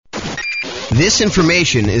This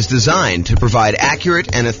information is designed to provide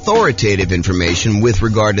accurate and authoritative information with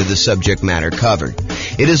regard to the subject matter covered.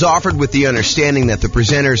 It is offered with the understanding that the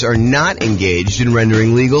presenters are not engaged in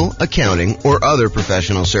rendering legal, accounting, or other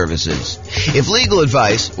professional services. If legal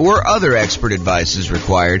advice or other expert advice is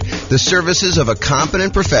required, the services of a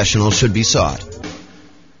competent professional should be sought.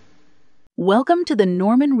 Welcome to the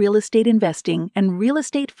Norman Real Estate Investing and Real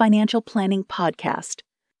Estate Financial Planning Podcast.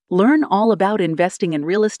 Learn all about investing in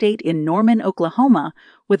real estate in Norman, Oklahoma,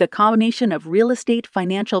 with a combination of real estate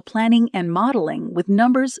financial planning and modeling with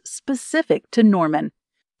numbers specific to Norman,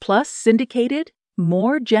 plus syndicated,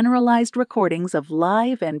 more generalized recordings of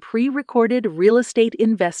live and pre-recorded real estate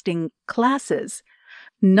investing classes,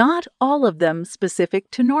 not all of them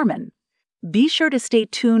specific to Norman. Be sure to stay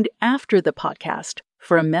tuned after the podcast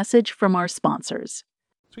for a message from our sponsors.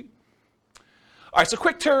 Sweet. All right, so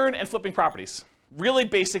quick turn and flipping properties. Really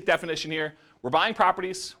basic definition here. We're buying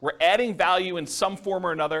properties, we're adding value in some form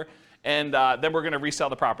or another, and then we're going to resell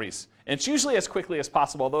the properties. And it's usually as quickly as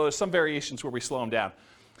possible, although there's some variations where we slow them down.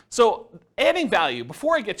 So adding value,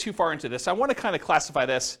 before I get too far into this, I want to kind of classify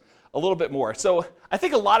this a little bit more. So I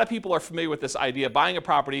think a lot of people are familiar with this idea of buying a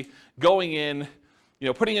property, going in,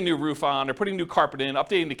 putting a new roof on or putting new carpet in,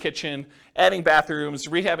 updating the kitchen, adding bathrooms,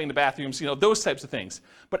 rehabbing the bathrooms, those types of things.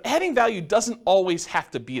 But adding value doesn't always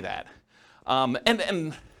have to be that.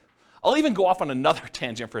 And I'll even go off on another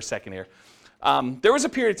tangent for a second here. There was a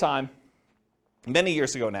period of time, many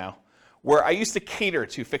years ago now, where I used to cater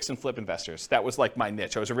to fix and flip investors. That was like my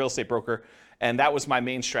niche. I was a real estate broker, and that was my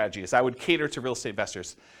main strategy, is I would cater to real estate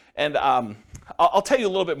investors. And I'll tell you a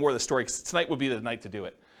little bit more of the story, because tonight would be the night to do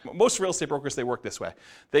it. Most real estate brokers, they work this way.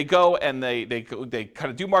 They go and they kind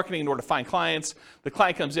of do marketing in order to find clients. The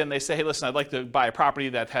client comes in, they say, hey, listen, I'd like to buy a property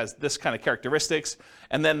that has this kind of characteristics.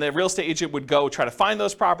 And then the real estate agent would go try to find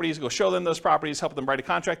those properties, go show them those properties, help them write a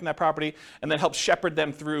contract in that property, and then help shepherd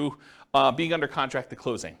them through being under contract to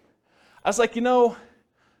closing. I was like,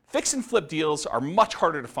 fix and flip deals are much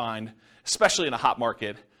harder to find, especially in a hot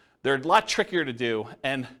market. They're a lot trickier to do,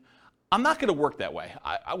 and I'm not going to work that way.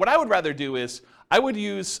 What I would rather do is I would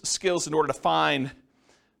use skills in order to find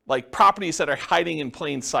properties that are hiding in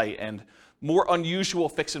plain sight and more unusual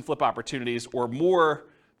fix and flip opportunities, or more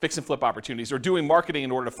fix and flip opportunities, or doing marketing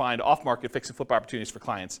in order to find off-market fix and flip opportunities for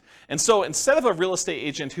clients. And so instead of a real estate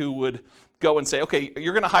agent who would go and say, okay,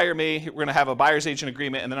 you're going to hire me, we're going to have a buyer's agent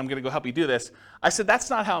agreement, and then I'm going to go help you do this, I said, that's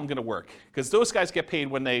not how I'm going to work, because those guys get paid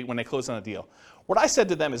when they close on a deal. What I said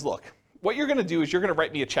to them is, look, what you're going to do is you're going to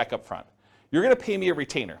write me a check up front. You're going to pay me a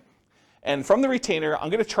retainer. And from the retainer,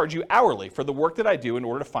 I'm going to charge you hourly for the work that I do in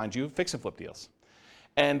order to find you fix and flip deals.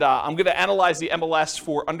 And I'm going to analyze the MLS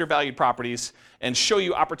for undervalued properties and show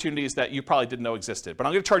you opportunities that you probably didn't know existed. But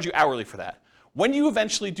I'm going to charge you hourly for that. When you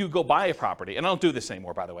eventually do go buy a property, and I don't do this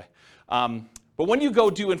anymore, by the way, but when you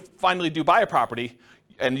go do and finally do buy a property,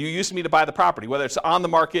 and you use me to buy the property, whether it's on the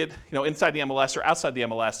market, inside the MLS or outside the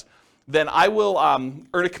MLS, then I will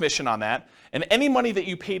earn a commission on that. And any money that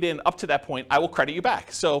you paid in up to that point, I will credit you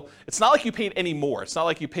back. So it's not like you paid any more. It's not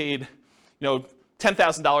like you paid,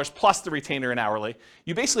 $10,000 plus the retainer and hourly.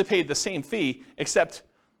 You basically paid the same fee, except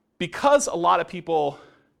because a lot of people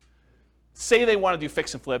say they want to do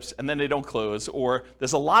fix and flips and then they don't close, or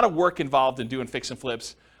there's a lot of work involved in doing fix and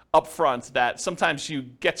flips up front, that sometimes you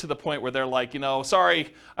get to the point where they're like,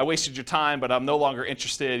 sorry, I wasted your time, but I'm no longer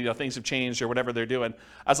interested, things have changed or whatever they're doing.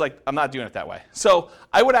 I was like, I'm not doing it that way. So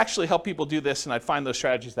I would actually help people do this, and I'd find those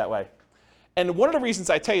strategies that way. And one of the reasons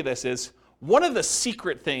I tell you this is, one of the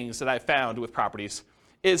secret things that I found with properties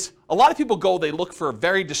is a lot of people they look for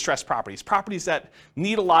very distressed properties that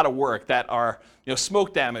need a lot of work, that are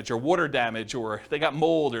smoke damage or water damage, or they got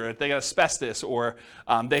mold, or they got asbestos, or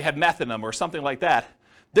they had meth in them or something like that.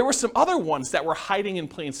 There were some other ones that were hiding in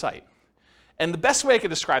plain sight. And the best way I could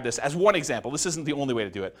describe this, as one example, this isn't the only way to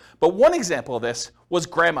do it, but one example of this was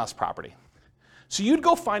grandma's property. So you'd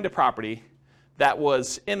go find a property that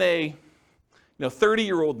was in a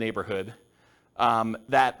 30-year-old neighborhood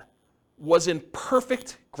that was in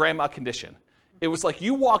perfect grandma condition. It was like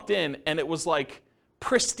you walked in and it was like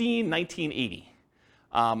pristine 1980.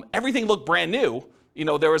 Everything looked brand new.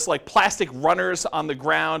 There was plastic runners on the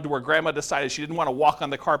ground where grandma decided she didn't want to walk on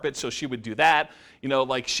the carpet, so she would do that.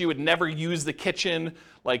 She would never use the kitchen.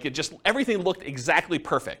 Everything looked exactly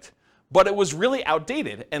perfect. But it was really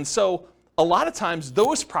outdated. And so a lot of times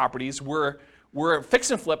those properties were fix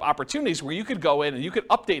and flip opportunities where you could go in and you could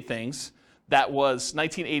update things that was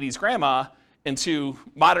 1980s grandma into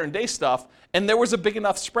modern day stuff, and there was a big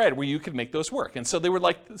enough spread where you could make those work. And so they were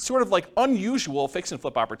sort of unusual fix and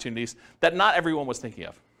flip opportunities that not everyone was thinking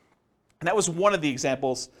of. And that was one of the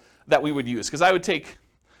examples that we would use, because I would take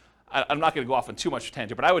I'm not going to go off on too much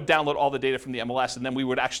tangent, but I would download all the data from the MLS, and then we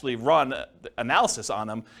would actually run analysis on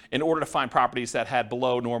them in order to find properties that had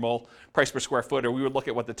below normal price per square foot, or we would look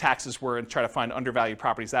at what the taxes were and try to find undervalued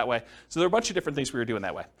properties that way. So there are a bunch of different things we were doing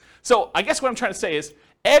that way. So I guess what I'm trying to say is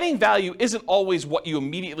adding value isn't always what you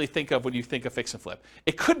immediately think of when you think of fix and flip.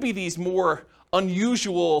 It could be these more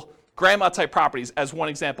unusual grandma type properties as one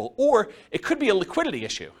example, or it could be a liquidity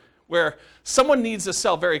issue, where someone needs to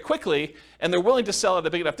sell very quickly and they're willing to sell at a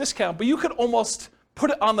big enough discount, but you could almost put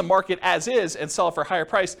it on the market as is and sell it for a higher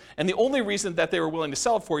price. And the only reason that they were willing to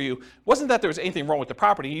sell it for you wasn't that there was anything wrong with the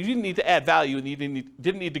property. You didn't need to add value and you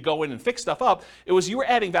didn't need to go in and fix stuff up. It was you were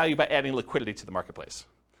adding value by adding liquidity to the marketplace.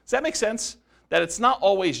 Does that make sense? That it's not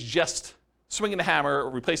always just swinging a hammer, or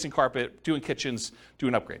replacing carpet, doing kitchens,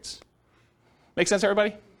 doing upgrades. Make sense,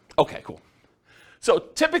 everybody? Okay, cool. So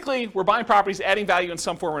typically, we're buying properties, adding value in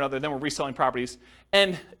some form or another, then we're reselling properties,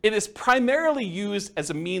 and it is primarily used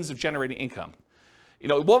as a means of generating income. You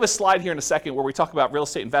know, we'll have a slide here in a second where we talk about real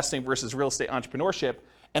estate investing versus real estate entrepreneurship,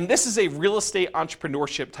 and this is a real estate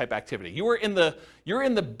entrepreneurship type activity. You're in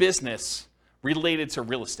the business related to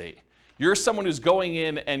real estate. You're someone who's going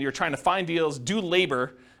in and you're trying to find deals, do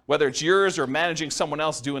labor, whether it's yours or managing someone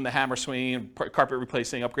else doing the hammer swinging, carpet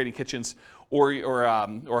replacing, upgrading kitchens,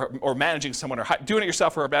 or managing someone, or doing it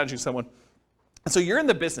yourself, or managing someone. And so you're in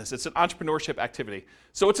the business. It's an entrepreneurship activity.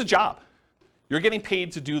 So it's a job. You're getting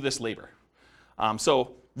paid to do this labor.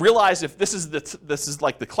 So realize if this is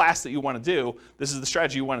like the class that you want to do, this is the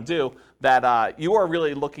strategy you want to do, that you are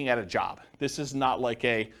really looking at a job. This is not like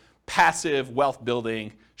a passive wealth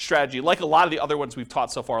building strategy like a lot of the other ones we've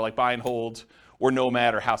taught so far, like buy and hold, or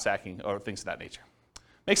nomad, or house hacking, or things of that nature.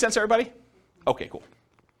 Make sense, everybody? Okay, cool.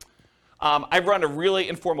 I run a really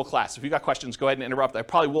informal class. If you got questions, go ahead and interrupt. I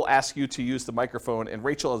probably will ask you to use the microphone, and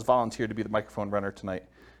Rachel has volunteered to be the microphone runner tonight.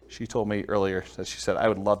 She told me earlier that she said, I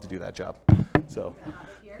would love to do that job. So,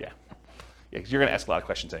 yeah, because you're going to ask a lot of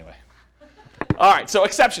questions anyway. All right, so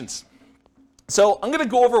exceptions. So I'm going to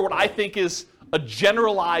go over what I think is a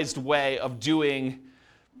generalized way of doing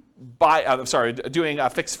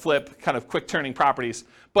fix flip, kind of quick turning properties.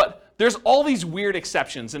 But there's all these weird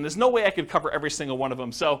exceptions, and there's no way I could cover every single one of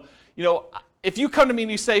them. So, you know, if you come to me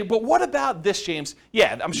and you say, but what about this, James?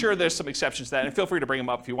 Yeah, I'm sure there's some exceptions to that, and feel free to bring them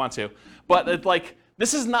up if you want to. But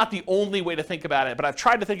this is not the only way to think about it, but I've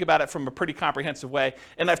tried to think about it from a pretty comprehensive way,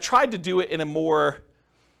 and I've tried to do it in a more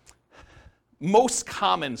most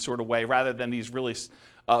common sort of way rather than these really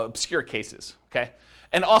obscure cases, okay?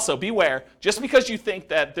 And also, beware, just because you think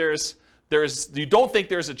that you don't think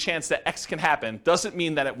there's a chance that X can happen, doesn't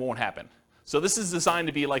mean that it won't happen. So this is designed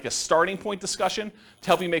to be like a starting point discussion to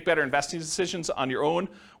help you make better investing decisions on your own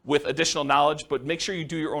with additional knowledge, but make sure you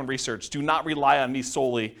do your own research. Do not rely on me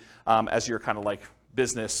solely as your kind of like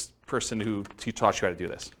business person who taught you how to do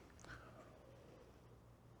this.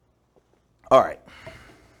 All right.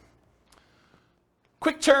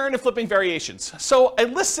 Quick turn and flipping variations. So I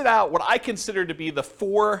listed out what I consider to be the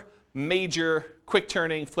 4 major quick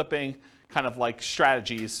turning, flipping kind of like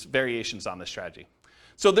strategies, variations on this strategy.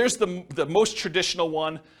 So there's the most traditional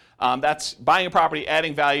one. That's buying a property,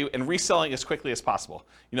 adding value, and reselling as quickly as possible.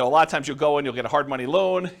 You know, a lot of times you'll go in, you'll get a hard money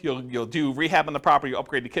loan, you'll do rehab on the property, you'll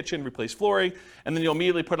upgrade the kitchen, replace flooring, and then you'll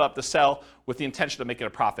immediately put it up to sell with the intention of making a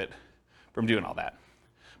profit from doing all that.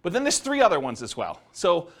 But then there's 3 other ones as well.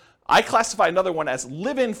 So I classify another one as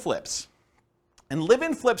live-in flips. And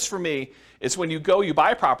live-in flips for me is when you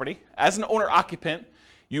buy a property as an owner-occupant,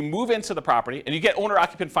 you move into the property, and you get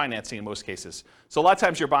owner-occupant financing in most cases. So a lot of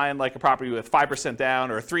times you're buying like a property with 5% down,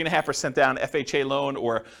 or 3.5% down FHA loan,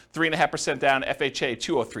 or 3.5% down FHA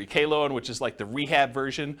 203K loan, which is like the rehab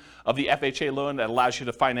version of the FHA loan that allows you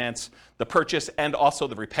to finance the purchase and also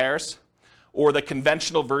the repairs. Or the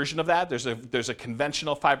conventional version of that, there's a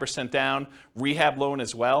conventional 5% down rehab loan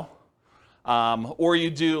as well. Or you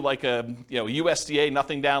do like a USDA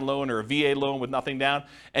nothing down loan, or a VA loan with nothing down,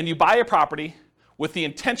 and you buy a property with the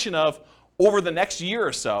intention of, over the next year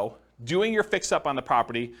or so, doing your fix up on the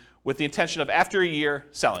property with the intention of, after a year,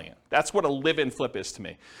 selling it. That's what a live-in flip is to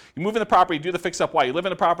me. You move in the property, do the fix up while you live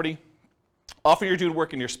in the property, often you're doing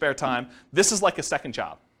work in your spare time. This is like a second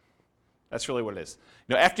job. That's really what it is.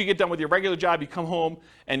 You know, after you get done with your regular job, you come home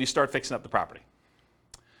and you start fixing up the property.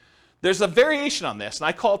 There's a variation on this, and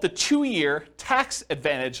I call it the 2-year tax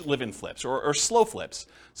advantage live-in flips, or slow flips.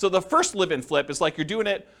 So the first live-in flip is like you're doing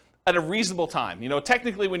it at a reasonable time. You know,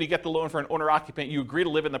 technically when you get the loan for an owner-occupant, you agree to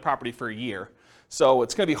live in the property for a year. So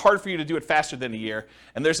it's going to be hard for you to do it faster than a year.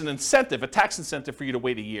 And there's an incentive, a tax incentive for you to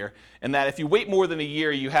wait a year. And that if you wait more than a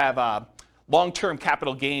year, you have long-term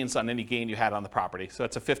capital gains on any gain you had on the property. So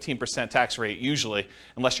it's a 15% tax rate usually,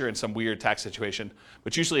 unless you're in some weird tax situation,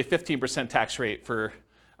 but usually a 15% tax rate for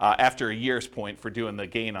after a year's point for doing the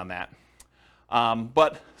gain on that.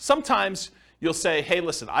 But sometimes you'll say, hey,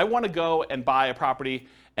 listen, I want to go and buy a property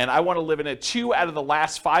and I want to live in it 2 out of the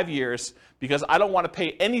last 5 years because I don't want to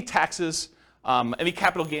pay any taxes, any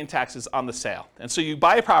capital gain taxes on the sale. And so you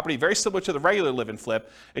buy a property very similar to the regular live and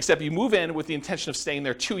flip, except you move in with the intention of staying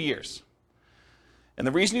there 2 years. And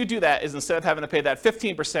the reason you do that is instead of having to pay that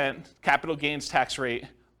 15% capital gains tax rate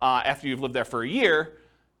after you've lived there for a year,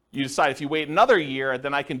 you decide if you wait another year,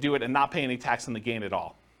 then I can do it and not pay any tax on the gain at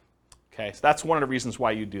all. Okay, so that's one of the reasons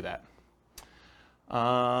why you do that.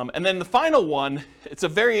 And then the final one, it's a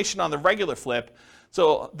variation on the regular flip.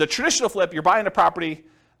 So the traditional flip, you're buying a property,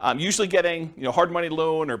 usually getting hard money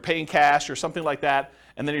loan or paying cash or something like that,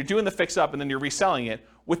 and then you're doing the fix up and then you're reselling it.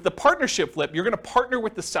 With the partnership flip, you're going to partner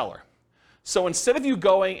with the seller. So instead of you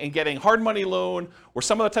going and getting hard money loan or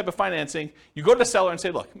some other type of financing, you go to the seller and say,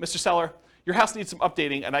 look, Mr. Seller, your house needs some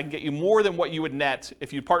updating and I can get you more than what you would net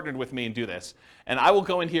if you partnered with me and do this. And I will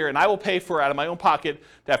go in here and I will pay for, out of my own pocket,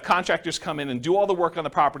 to have contractors come in and do all the work on the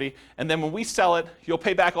property. And then when we sell it, you'll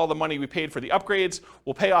pay back all the money we paid for the upgrades,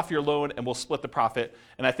 we'll pay off your loan, and we'll split the profit.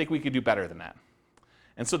 And I think we could do better than that.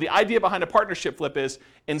 And so the idea behind a partnership flip is,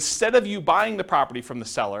 instead of you buying the property from the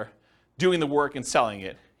seller, doing the work and selling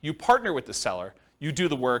it, you partner with the seller, you do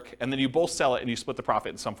the work, and then you both sell it and you split the profit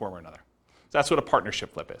in some form or another. So that's what a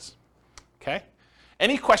partnership flip is. Okay?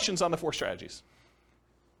 Any questions on the 4 strategies?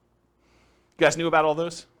 You guys knew about all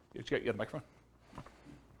those? You got the microphone?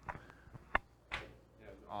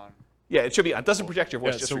 On. Yeah, it should be on. It doesn't project your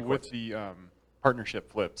voice. Just so records. with the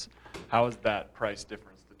partnership flips, how is that price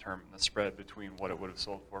difference determined, the spread between what it would have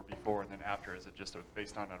sold for before and then after? Is it just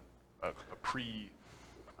based on a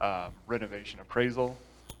pre-renovation appraisal?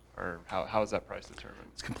 Or how is that price determined?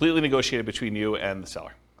 It's completely negotiated between you and the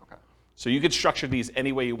seller. Okay. So you could structure these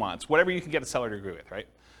any way you want. It's whatever you can get a seller to agree with, right?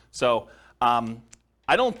 So I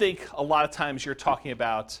don't think a lot of times you're talking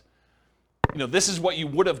about, this is what you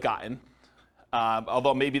would have gotten,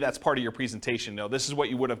 although maybe that's part of your presentation. This is what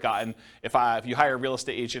you would have gotten if you hire a real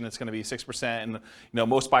estate agent. It's going to be 6%, and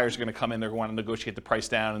most buyers are going to come in. They're going to negotiate the price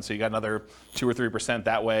down, and so you got another 2 or 3%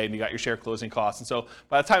 that way, and you got your share closing costs. And so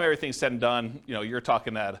by the time everything's said and done, you're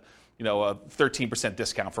talking at a 13%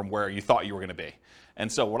 discount from where you thought you were going to be. And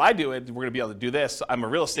so what I do is we're going to be able to do this. I'm a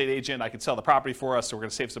real estate agent. I can sell the property for us, so we're going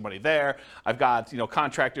to save some money there. I've got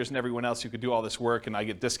contractors and everyone else who could do all this work, and I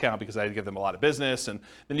get discount because I give them a lot of business. And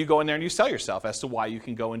then you go in there and you sell yourself as to why you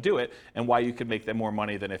can go and do it and why you can make them more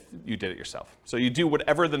money than if you did it yourself. So you do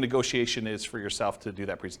whatever the negotiation is for yourself to do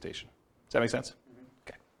that presentation. Does that make sense?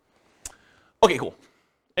 Okay. Okay, cool.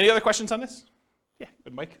 Any other questions on this? Yeah,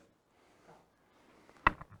 good, Mike.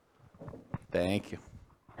 Thank you.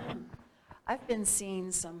 I've been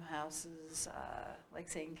seeing some houses, like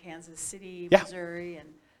say in Kansas City, Yeah. Missouri, and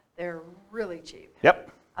they're really cheap.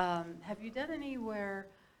 Yep. Have you done any where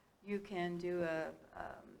you can do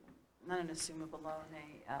not an assumable loan,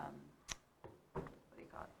 what do you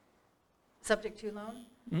call it? Subject to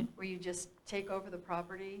loan, where you just take over the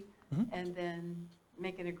property and then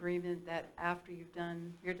make an agreement that after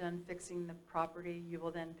you're done fixing the property, you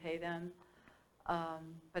will then pay them.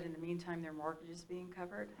 But in the meantime, their mortgage is being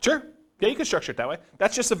covered. Sure. Yeah, you can structure it that way.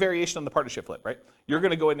 That's just a variation on the partnership flip, right? You're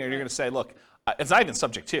going to go in there and you're going to say, look, it's not even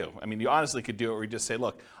subject to. I mean, you honestly could do it where you just say,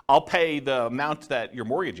 look, I'll pay the amount that your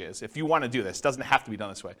mortgage is. If you want to do this, it doesn't have to be done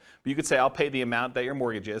this way. But you could say, I'll pay the amount that your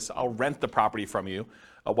mortgage is. I'll rent the property from you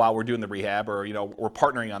while we're doing the rehab, or we're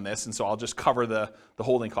partnering on this, and so I'll just cover the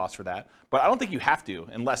holding costs for that. But I don't think you have to,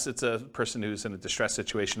 unless it's a person who's in a distressed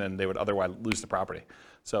situation and they would otherwise lose the property.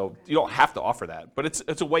 So you don't have to offer that, but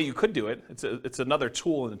it's a way you could do it. It's another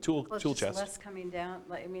tool in the tool Well, it's tool just chest. less coming down,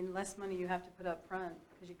 less money you have to put up front,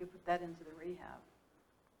 because you could put that into the rehab,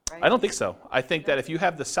 right? I don't think so. I think that if you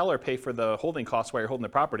have the seller pay for the holding costs while you're holding the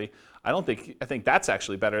property, I think that's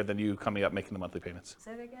actually better than you coming up making the monthly payments.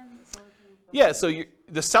 Say that again? Yeah, so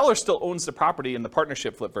the seller still owns the property in the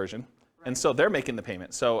partnership flip version, and so they're making the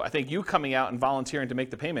payment. So I think you coming out and volunteering to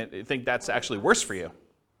make the payment, I think that's actually worse for you.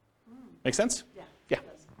 Make sense? Yeah. Yeah.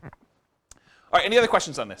 All right, any other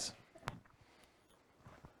questions on this? Do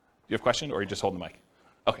you have a question, or are you just holding the mic?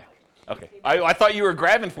 Okay. Okay. I thought you were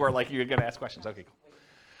grabbing for it like you were going to ask questions. Okay, cool.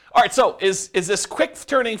 All right, so is this quick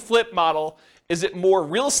turning flip model, is it more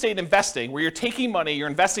real estate investing where you're taking money, you're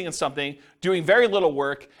investing in something, doing very little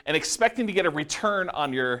work, and expecting to get a return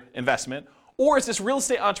on your investment? Or is this real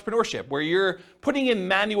estate entrepreneurship where you're putting in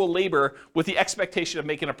manual labor with the expectation of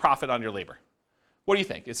making a profit on your labor? What do you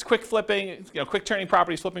think? Is quick flipping, quick turning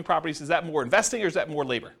properties, flipping properties, is that more investing or is that more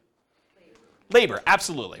labor? Labor,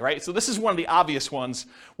 absolutely, right? So this is one of the obvious ones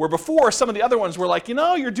where before some of the other ones were like,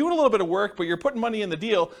 you're doing a little bit of work, but you're putting money in the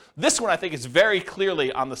deal. This one I think is very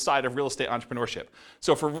clearly on the side of real estate entrepreneurship.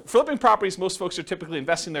 So for flipping properties, most folks are typically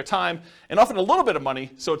investing their time and often a little bit of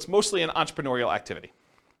money, so it's mostly an entrepreneurial activity.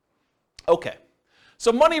 Okay,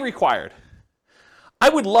 so money required. I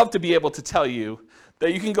would love to be able to tell you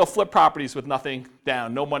that you can go flip properties with nothing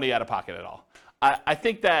down, no money out of pocket at all. I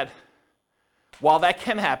think that while that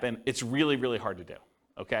can happen, it's really, really hard to do,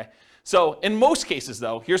 okay? So in most cases,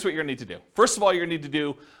 though, here's what you're gonna need to do. First of all, you're gonna need to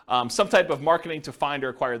do some type of marketing to find or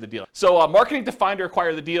acquire the deal. So marketing to find or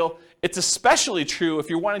acquire the deal, it's especially true if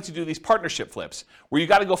you're wanting to do these partnership flips, where you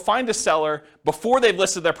gotta go find a seller before they've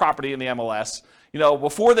listed their property in the MLS,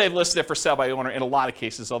 before they've listed it for sale by owner in a lot of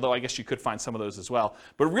cases, although I guess you could find some of those as well.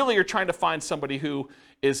 But really you're trying to find somebody who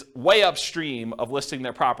is way upstream of listing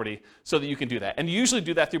their property so that you can do that. And you usually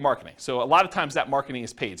do that through marketing. So a lot of times that marketing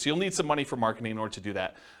is paid. So you'll need some money for marketing in order to do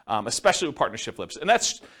that, especially with partnership flips. And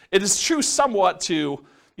it is true somewhat to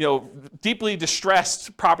deeply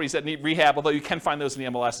distressed properties that need rehab, although you can find those in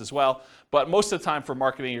the MLS as well. But most of the time for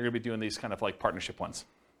marketing, you're gonna be doing these kind of like partnership ones.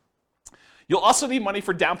 You'll also need money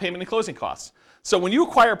for down payment and closing costs. So when you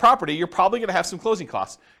acquire property, you're probably going to have some closing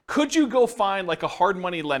costs. Could you go find like a hard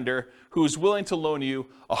money lender who's willing to loan you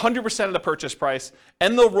 100% of the purchase price,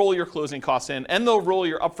 and they'll roll your closing costs in, and they'll roll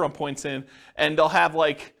your upfront points in, and they'll have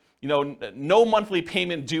no monthly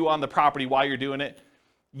payment due on the property while you're doing it?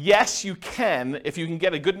 Yes, you can if you can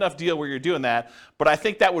get a good enough deal where you're doing that, but I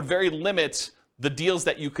think that would very limit the deals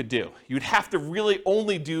that you could do. You'd have to really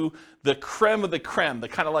only do the creme of the creme, the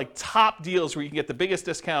kind of like top deals where you can get the biggest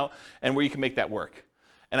discount and where you can make that work.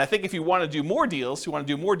 And I think if you want to do more deals, you want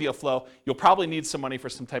to do more deal flow, you'll probably need some money for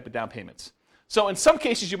some type of down payments. So in some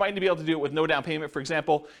cases, you might be able to do it with no down payment. For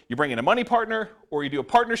example, you bring in a money partner, or you do a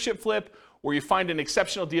partnership flip, or you find an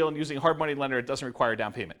exceptional deal and using a hard money lender, it doesn't require a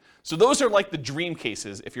down payment. So those are like the dream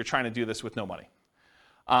cases if you're trying to do this with no money.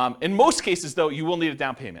 In most cases, though, you will need a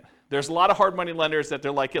down payment. There's a lot of hard money lenders that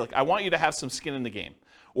they're like, look, I want you to have some skin in the game,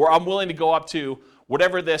 or I'm willing to go up to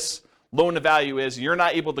whatever this loan to value is. You're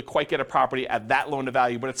not able to quite get a property at that loan to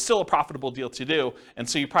value, but it's still a profitable deal to do, and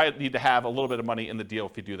so you probably need to have a little bit of money in the deal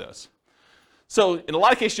if you do those. So in a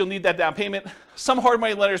lot of cases, you'll need that down payment. Some hard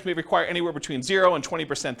money lenders may require anywhere between 0 and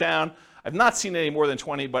 20% down. I've not seen any more than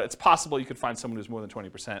 20, but it's possible you could find someone who's more than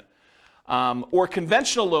 20%. Or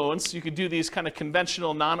conventional loans, you could do these kind of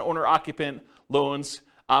conventional non-owner occupant loans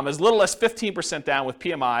as little as 15% down with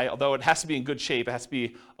PMI, although it has to be in good shape. It has to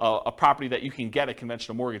be a property that you can get a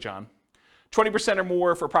conventional mortgage on. 20% or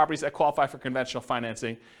more for properties that qualify for conventional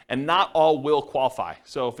financing, and not all will qualify.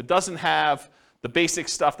 So if it doesn't have the basic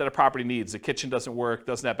stuff that a property needs, the kitchen doesn't work,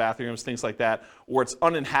 doesn't have bathrooms, things like that, or it's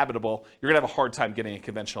uninhabitable, you're gonna have a hard time getting a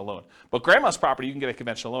conventional loan. But grandma's property, you can get a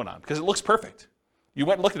conventional loan on because it looks perfect. You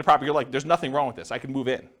went and looked at the property, you're like, there's nothing wrong with this, I can move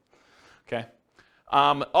in, okay?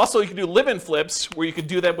 Also, you can do live-in flips where you could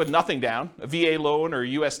do that with nothing down, a VA loan or a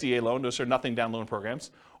USDA loan, those are nothing down loan programs,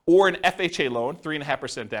 or an FHA loan,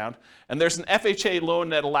 3.5% down. And there's an FHA loan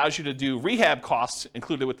that allows you to do rehab costs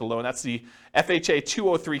included with the loan. That's the FHA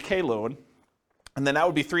 203K loan. And then that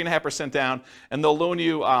would be 3.5% down, and they'll loan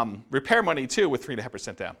you repair money too with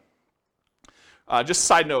 3.5% down. Just a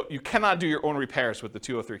side note, you cannot do your own repairs with the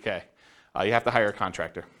 203K. You have to hire a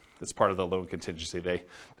contractor. That's part of the loan contingency.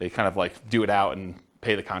 They kind of like do it out and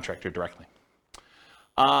pay the contractor directly.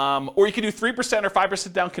 Or you can do 3% or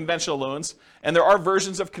 5% down conventional loans, and there are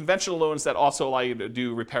versions of conventional loans that also allow you to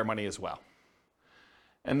do repair money as well.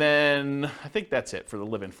 And then I think that's it for the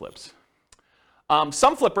live-in flips.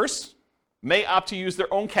 Some flippers may opt to use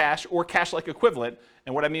their own cash or cash-like equivalent.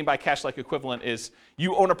 And what I mean by cash-like equivalent is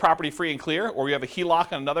you own a property free and clear, or you have a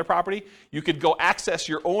HELOC on another property. You could go access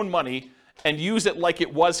your own money and use it like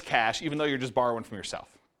it was cash, even though you're just borrowing from yourself,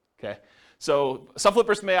 okay? So some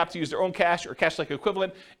flippers may opt to use their own cash or cash-like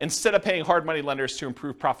equivalent instead of paying hard money lenders to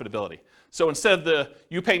improve profitability. So instead of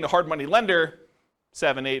you paying the hard money lender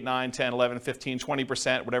 7, 8, 9, 10, 11, 15,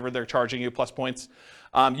 20%, whatever they're charging you plus points,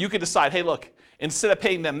 you could decide, hey, look, instead of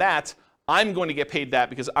paying them that, I'm going to get paid that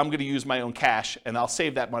because I'm going to use my own cash and I'll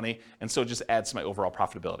save that money, and so it just adds to my overall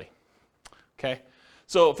profitability, okay?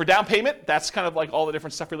 So for down payment, that's kind of like all the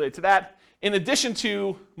different stuff related to that. In addition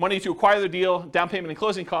to money to acquire the deal, down payment and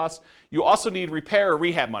closing costs, you also need repair or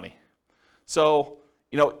rehab money. So,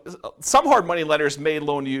 some hard money lenders may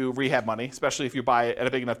loan you rehab money, especially if you buy it at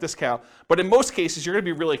a big enough discount. But in most cases, you're going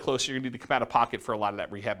to be really close. You're going to need to come out of pocket for a lot of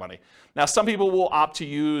that rehab money. Now, some people will opt to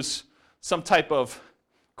use some type of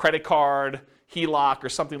credit card, HELOC, or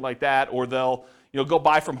something like that, or they'll go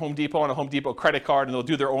buy from Home Depot on a Home Depot credit card, and they'll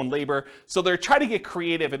do their own labor. So they're trying to get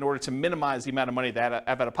creative in order to minimize the amount of money they have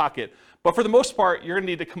out of pocket. But for the most part, you're going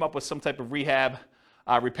to need to come up with some type of rehab,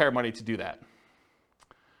 repair money to do that.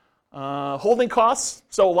 Holding costs.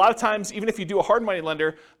 So a lot of times, even if you do a hard money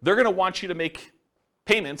lender, they're going to want you to make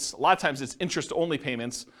payments. A lot of times it's interest-only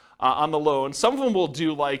payments on the loan. Some of them will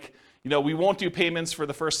do like, we won't do payments for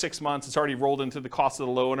the first 6 months. It's already rolled into the cost of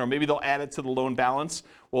the loan, or maybe they'll add it to the loan balance.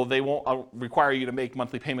 Well, they won't require you to make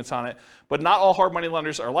monthly payments on it. But not all hard money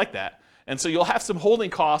lenders are like that. And so you'll have some holding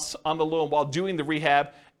costs on the loan while doing the rehab.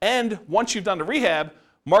 And once you've done the rehab,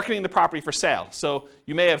 marketing the property for sale. So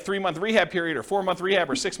you may have 3-month rehab period, or 4-month rehab,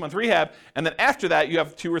 or 6-month rehab. And then after that, you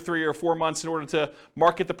have 2 or 3 or 4 months in order to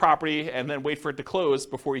market the property and then wait for it to close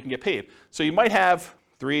before you can get paid. So you might have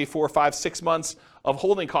 3, 4, 5, 6 months of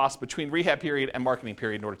holding costs between rehab period and marketing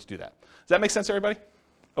period in order to do that. Does that make sense, everybody?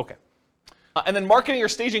 Okay. And then marketing or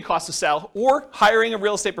staging costs to sell, or hiring a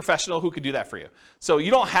real estate professional who could do that for you. So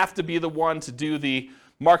you don't have to be the one to do the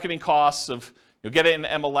marketing costs of, get it in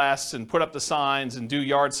MLS and put up the signs and do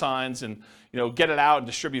yard signs and get it out and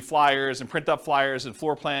distribute flyers and print up flyers and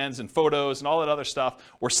floor plans and photos and all that other stuff,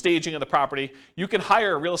 or staging of the property. You can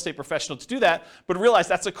hire a real estate professional to do that, but realize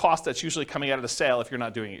that's a cost that's usually coming out of the sale if you're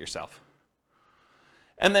not doing it yourself.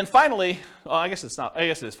 And then finally, I guess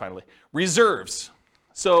it is finally, reserves.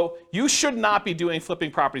 So you should not be doing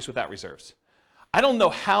flipping properties without reserves. I don't know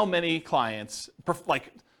how many clients,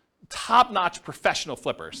 like top-notch professional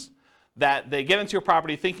flippers, that they get into a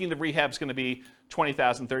property thinking the rehab's going to be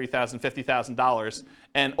 $20,000, $30,000, $50,000,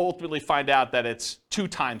 and ultimately find out that it's 2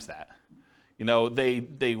 times that.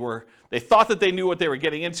 They thought that they knew what they were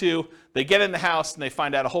getting into. They get in the house and they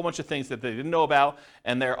find out a whole bunch of things that they didn't know about,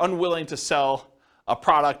 and they're unwilling to sell a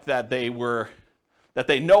product that they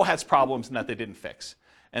know has problems and that they didn't fix.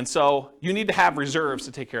 And so you need to have reserves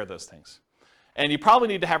to take care of those things. And you probably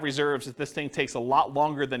need to have reserves if this thing takes a lot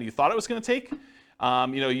longer than you thought it was going to take.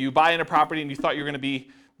 You buy in a property and you thought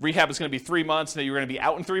rehab is going to be 3 months, and that you're going to be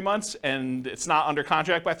out in 3 months, and it's not under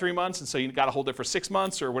contract by 3 months, and so you got to hold it for 6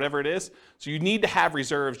 months or whatever it is. So you need to have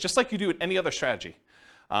reserves, just like you do with any other strategy.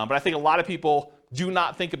 But I think a lot of people do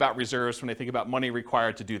not think about reserves when they think about money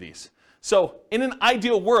required to do these. So in an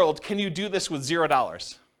ideal world, can you do this with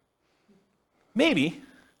 $0? Maybe.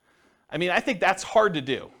 I think that's hard to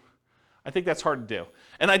do.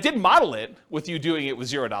 And I did model it with you doing it with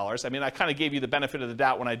 $0. I kind of gave you the benefit of the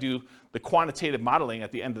doubt when I do the quantitative modeling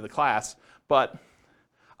at the end of the class, but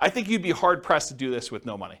I think you'd be hard-pressed to do this with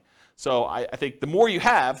no money. So I think the more you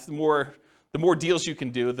have, the more deals you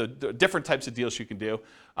can do, the different types of deals you can do,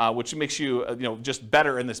 which makes you just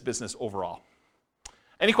better in this business overall.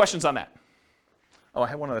 Any questions on that? Oh, I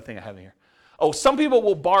have one other thing I have in here. Oh, some people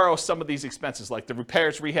will borrow some of these expenses, like the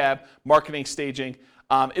repairs, rehab, marketing, staging.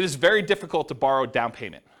 It is very difficult to borrow down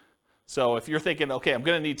payment. So if you're thinking, okay, I'm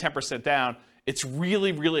going to need 10% down, it's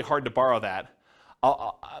really, really hard to borrow that.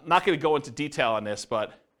 I'm not going to go into detail on this,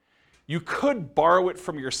 but you could borrow it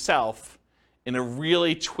from yourself in a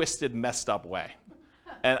really twisted, messed up way.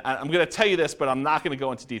 And I'm going to tell you this, but I'm not going to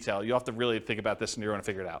go into detail. You'll have to really think about this and you're going to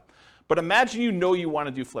figure it out. But imagine you want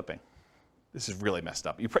to do flipping. This is really messed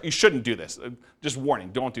up. You shouldn't do this. Just warning,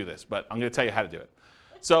 don't do this, but I'm going to tell you how to do it.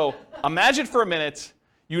 So imagine for a minute,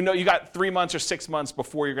 you got 3 months or 6 months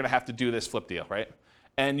before you're going to have to do this flip deal, right?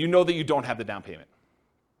 And you know that you don't have the down payment.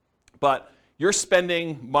 But you're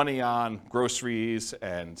spending money on groceries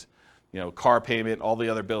and car payment, all the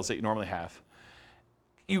other bills that you normally have.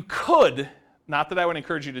 You could, not that I would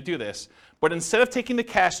encourage you to do this, but instead of taking the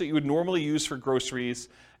cash that you would normally use for groceries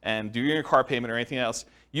and do your car payment or anything else,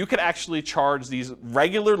 you could actually charge these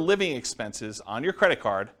regular living expenses on your credit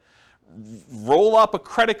card, roll up a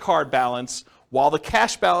credit card balance while the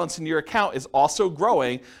cash balance in your account is also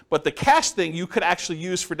growing, but the cash thing you could actually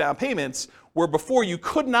use for down payments, where before you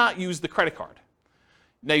could not use the credit card.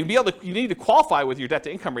 Now you need to qualify with your debt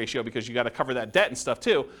to income ratio because you got to cover that debt and stuff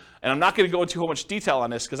too. And I'm not going to go into too much detail on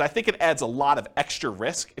this because I think it adds a lot of extra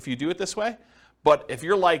risk if you do it this way. But if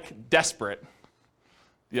you're like desperate,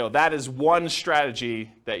 that is one strategy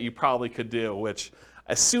that you probably could do, which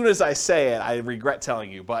as soon as I say it, I regret telling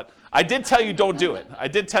you. But I did tell you don't do it. I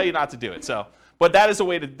did tell you not to do it. But that is a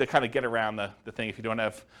way to kind of get around the thing if you don't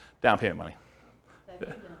have down payment money. Have you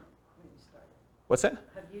done it when you started? What's that?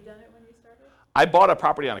 Have you done it when you started? I bought a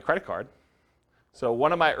property on a credit card. So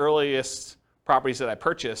one of my earliest properties that I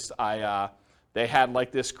purchased, they had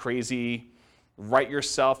like this crazy write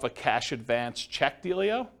yourself a cash advance check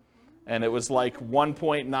dealio. And it was like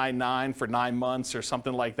 1.99 for 9 months or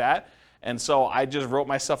something like that. And so I just wrote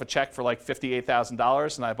myself a check for like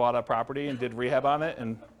 $58,000 and I bought a property and did rehab on it.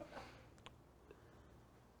 And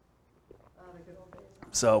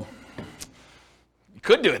So you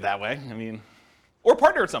could do it that way. I mean, or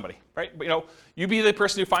partner with somebody, right? But, you be the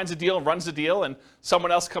person who finds a deal and runs the deal, and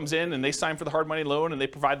someone else comes in and they sign for the hard money loan and they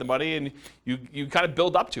provide the money, and you kind of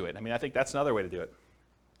build up to it. I mean, I think that's another way to do it,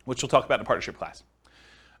 which we'll talk about in the partnership class.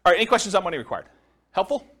 All right, any questions on money required?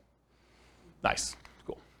 Helpful? Nice,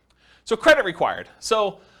 cool. So credit required.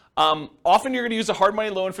 So often you're going to use a hard money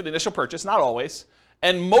loan for the initial purchase, not always.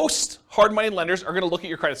 And most hard money lenders are going to look at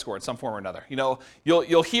your credit score in some form or another.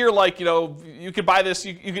 You'll hear like, you could buy this.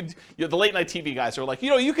 You could. The late night TV guys are like,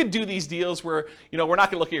 you could do these deals where, we're not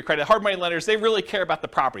going to look at your credit. Hard money lenders, they really care about the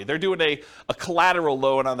property. They're doing a collateral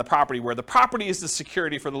loan on the property where the property is the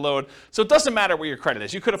security for the loan. So it doesn't matter where your credit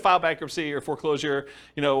is. You could have filed bankruptcy or foreclosure,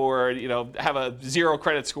 or have a 0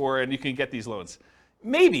 credit score and you can get these loans.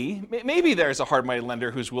 Maybe there's a hard money lender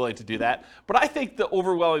who's willing to do that, but I think the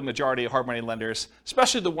overwhelming majority of hard money lenders,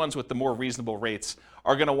 especially the ones with the more reasonable rates,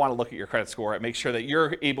 are going to want to look at your credit score and make sure that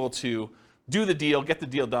you're able to do the deal, get the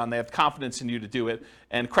deal done. They have confidence in you to do it,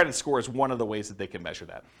 and credit score is one of the ways that they can measure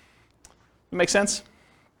that. Make sense?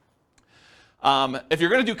 If you're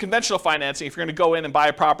going to do conventional financing, if you're going to go in and buy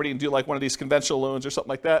a property and do like one of these conventional loans or something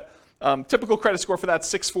like that, typical credit score for that is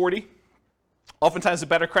 640. Oftentimes, the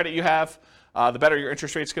better credit you have, the better your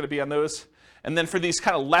interest rate's going to be on those. And then for these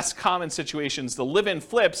kind of less common situations, the live-in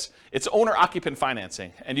flips, it's owner-occupant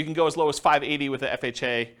financing. And you can go as low as 580 with the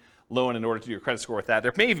FHA loan in order to do your credit score with that.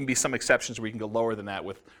 There may even be some exceptions where you can go lower than that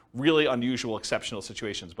with really unusual, exceptional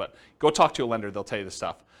situations. But go talk to a lender. They'll tell you this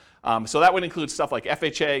stuff. So that would include stuff like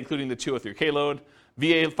FHA, including the 203K loan,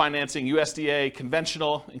 VA financing, USDA,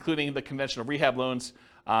 conventional, including the conventional rehab loans,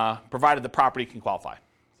 provided the property can qualify.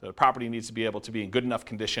 So the property needs to be able to be in good enough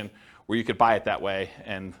condition where you could buy it that way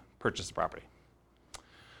and purchase the property.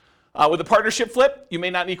 With a partnership flip, you may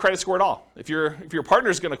not need credit score at all. If your partner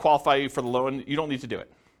is going to qualify you for the loan, you don't need to do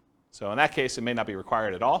it. So in that case, it may not be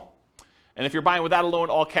required at all. And if you're buying without a loan,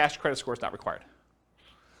 all cash, credit score is not required.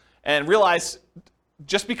 And realize,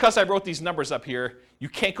 just because I wrote these numbers up here, you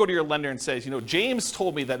can't go to your lender and say, James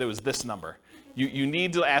told me that it was this number. You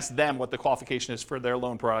need to ask them what the qualification is for their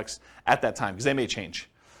loan products at that time, because they may change.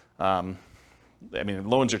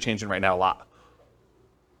 Loans are changing right now a lot.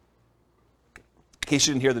 In case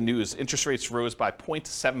you didn't hear the news, interest rates rose by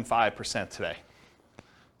 0.75% today.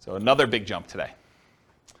 So another big jump today.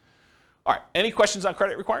 All right, any questions on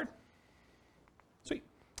credit required? Sweet.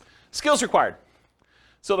 Skills required.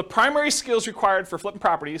 So the primary skills required for flipping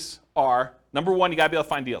properties are, number one, you got to be able to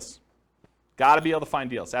find deals. Got to be able to find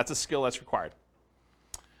deals. That's a skill that's required.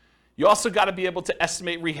 You also got to be able to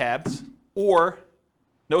estimate rehabs or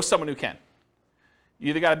know someone who can. You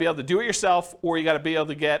either got to be able to do it yourself or you got to be able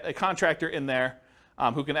to get a contractor in there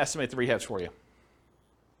who can estimate the rehabs for you.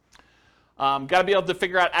 Got to be able to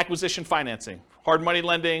figure out acquisition financing, hard money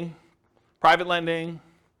lending, private lending,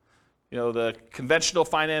 the conventional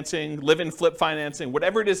financing, live-in flip financing,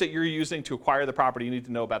 whatever it is that you're using to acquire the property, you need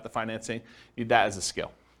to know about the financing. You need that as a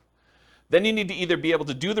skill. Then you need to either be able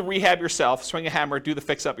to do the rehab yourself, swing a hammer, do the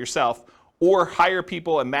fix-up yourself, or hire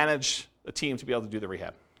people and manage a team to be able to do the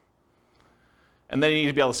rehab. And then you need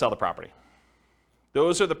to be able to sell the property.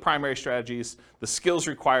 Those are the primary strategies, the skills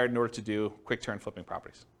required in order to do quick-turn flipping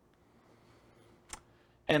properties.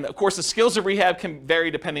 And of course, the skills of rehab can vary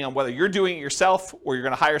depending on whether you're doing it yourself or you're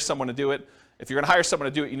going to hire someone to do it. If you're going to hire someone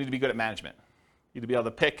to do it, you need to be good at management. You need to be able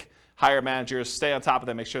to pick, hire managers, stay on top of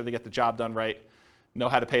them, make sure they get the job done right, know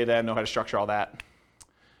how to pay them, know how to structure all that.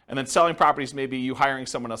 And then selling properties may be you hiring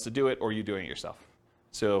someone else to do it or you doing it yourself.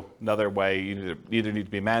 So another way, you either need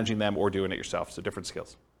to be managing them or doing it yourself. So different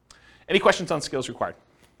skills. Any questions on skills required?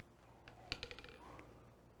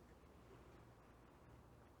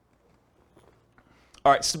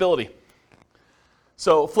 All right, stability.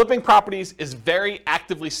 So flipping properties is very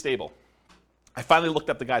actively stable. I finally looked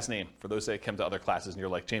up the guy's name, for those that came to other classes and you're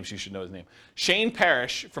like, James, you should know his name. Shane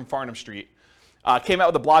Parrish from Farnham Street came out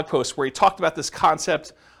with a blog post where he talked about this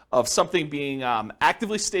concept of something being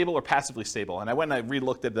actively stable or passively stable. And I went and I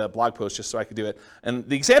re-looked at the blog post just so I could do it. And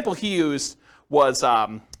the example he used was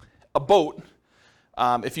a boat.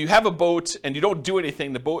 If you have a boat and you don't do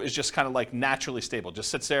anything, the boat is just kind of like naturally stable. Just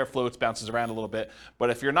sits there, floats, bounces around a little bit. But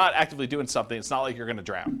if you're not actively doing something, it's not like you're going to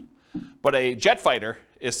drown. But a jet fighter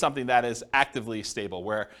is something that is actively stable,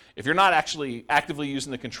 where if you're not actually actively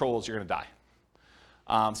using the controls, you're going to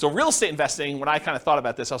die. So real estate investing, when I kind of thought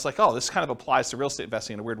about this, I was like, oh, this kind of applies to real estate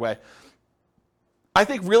investing in a weird way. I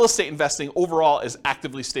think real estate investing overall is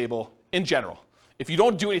actively stable in general. If you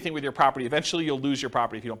don't do anything with your property, eventually you'll lose your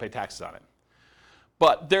property if you don't pay taxes on it.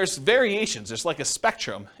 But there's variations. There's like a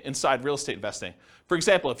spectrum inside real estate investing. For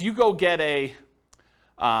example, if you go get a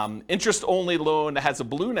interest-only loan that has a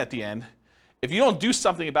balloon at the end, if you don't do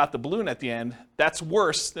something about the balloon at the end, that's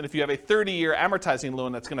worse than if you have a 30-year amortizing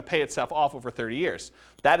loan that's going to pay itself off over 30 years.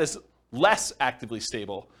 That is less actively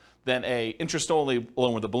stable than a interest-only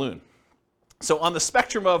loan with a balloon. So on the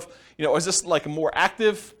spectrum of, is this like a more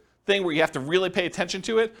active thing where you have to really pay attention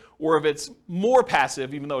to it, or if it's more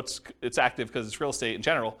passive, even though it's active because it's real estate in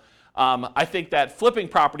general, I think that flipping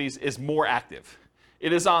properties is more active.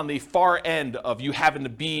 It is on the far end of you having to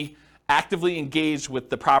be actively engaged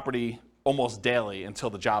with the property almost daily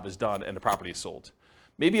until the job is done and the property is sold.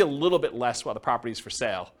 Maybe a little bit less while the property is for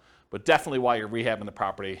sale, but definitely while you're rehabbing the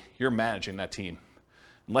property, you're managing that team.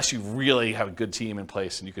 Unless you really have a good team in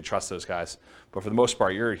place and you could trust those guys. But for the most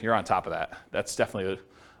part, you're on top of that. That's definitely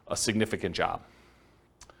a significant job.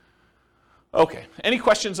 Okay, any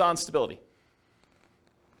questions on stability?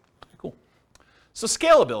 Cool. So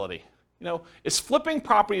scalability. Is flipping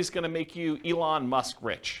properties going to make you Elon Musk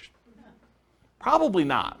rich? Probably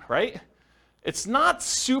not, right? It's not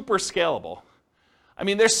super scalable. I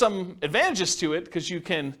mean, there's some advantages to it because you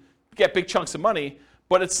can get big chunks of money,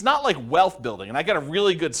 but it's not like wealth building. And I got a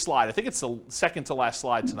really good slide. I think it's the second to last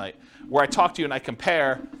slide tonight, where I talk to you and I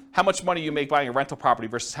compare how much money you make buying a rental property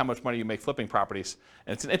versus how much money you make flipping properties.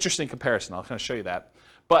 And it's an interesting comparison. I'll kind of show you that.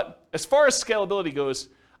 But as far as scalability goes,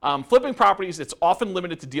 flipping properties, it's often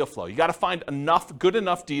limited to deal flow. You got to find good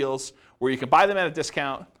enough deals where you can buy them at a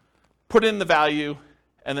discount, put in the value,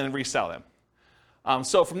 and then resell them.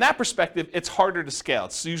 So from that perspective, it's harder to scale.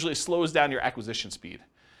 It usually slows down your acquisition speed.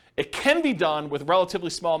 It can be done with relatively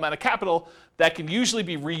small amount of capital that can usually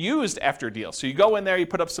be reused after a deal. So you go in there, you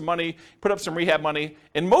put up some money, put up some rehab money.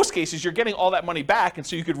 In most cases, you're getting all that money back, and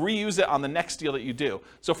so you could reuse it on the next deal that you do.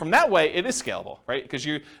 So from that way, it is scalable, right? Because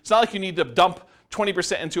it's not like you need to dump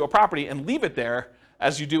 20% into a property and leave it there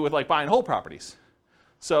as you do with like buy and hold properties.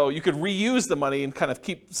 So you could reuse the money and kind of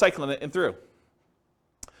keep cycling it in through.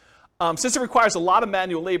 Since it requires a lot of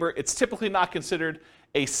manual labor, it's typically not considered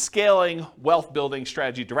a scaling wealth building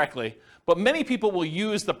strategy directly, but many people will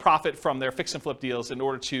use the profit from their fix and flip deals in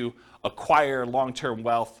order to acquire long-term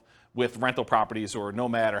wealth with rental properties or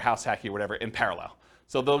nomad or house hacking or whatever in parallel.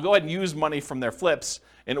 So they'll go ahead and use money from their flips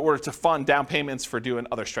in order to fund down payments for doing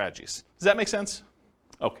other strategies. Does that make sense?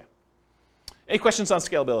 Okay. Any questions on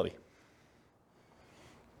scalability?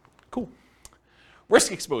 Cool.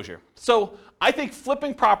 Risk exposure. So I think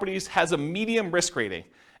flipping properties has a medium risk rating.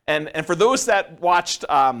 And for those that watched,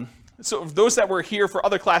 so those that were here for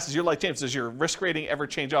other classes, you're like, James, does your risk rating ever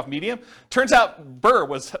change off medium? Turns out Burr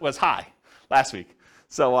was high last week.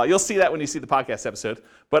 So you'll see that when you see the podcast episode.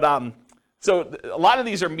 But so a lot of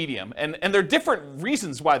these are medium. And there are different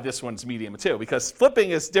reasons why this one's medium too, because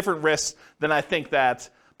flipping is different risks than I think that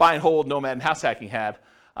buy and hold, nomad, and house hacking had.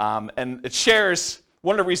 And it shares.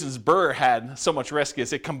 One of the reasons Burr had so much risk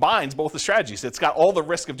is it combines both the strategies. It's got all the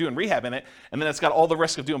risk of doing rehab in it, and then it's got all the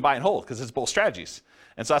risk of doing buy and hold because it's both strategies.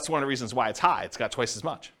 And so that's one of the reasons why it's high. It's got twice as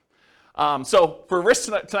much. So for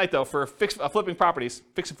risk tonight though, for flipping properties,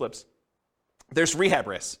 fix and flips, there's rehab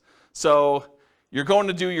risks. So you're going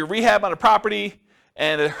to do your rehab on a property,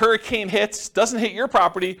 and a hurricane hits, doesn't hit your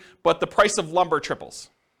property, but the price of lumber triples.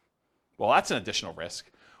 Well, that's an additional risk.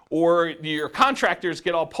 Or your contractors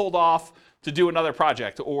get all pulled off to do another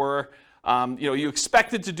project, or you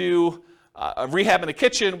expected to do a rehab in a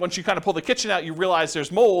kitchen. Once you kind of pull the kitchen out, you realize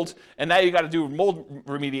there's mold, and now you got to do mold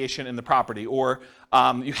remediation in the property. Or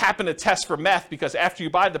you happen to test for meth because after you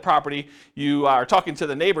buy the property, you are talking to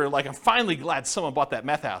the neighbor like, I'm finally glad someone bought that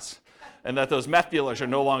meth house, and that those meth dealers are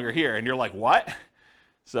no longer here. And you're like, what?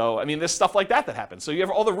 So I mean, there's stuff like that happens. So you have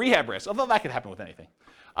all the rehab risks, although that could happen with anything.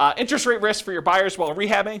 Interest rate risk for your buyers while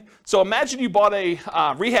rehabbing. So imagine you bought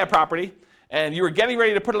a rehab property, and you were getting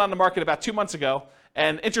ready to put it on the market about 2 months ago,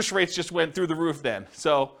 and interest rates just went through the roof then.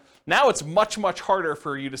 So now it's much, much harder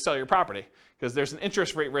for you to sell your property because there's an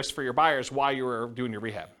interest rate risk for your buyers while you were doing your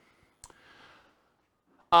rehab.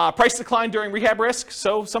 Price decline during rehab risk.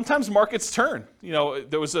 So sometimes markets turn.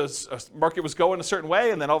 There was a market was going a certain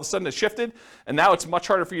way, and then all of a sudden it shifted, and now it's much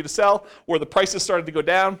harder for you to sell, or the prices started to go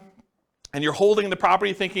down. And you're holding the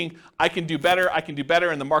property thinking, I can do better,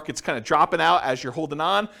 and the market's kind of dropping out as you're holding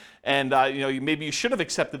on. And maybe you should have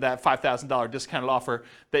accepted that $5,000 discounted offer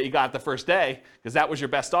that you got the first day, because that was your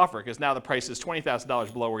best offer, because now the price is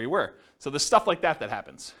 $20,000 below where you were. So there's stuff like that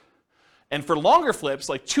happens. And for longer flips,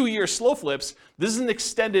 like 2-year slow flips, this is an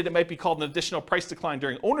extended, it might be called an additional price decline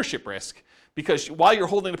during ownership risk, because while you're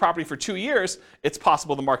holding the property for 2 years, it's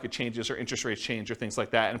possible the market changes or interest rates change or things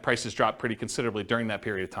like that, and prices drop pretty considerably during that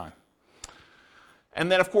period of time. And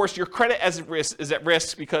then, of course, your credit is at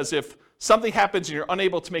risk because if something happens and you're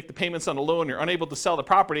unable to make the payments on the loan, you're unable to sell the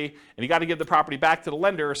property, and you got to give the property back to the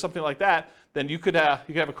lender or something like that, then you could have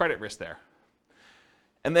a credit risk there.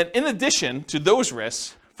 And then in addition to those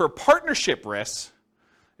risks, for partnership risks,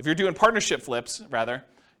 if you're doing partnership flips, rather,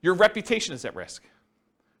 your reputation is at risk,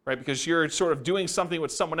 right? Because you're sort of doing something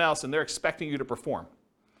with someone else and they're expecting you to perform.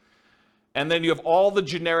 And then you have all the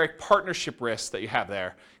generic partnership risks that you have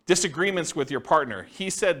there. Disagreements with your partner. He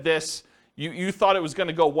said this, you thought it was going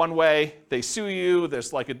to go one way, they sue you,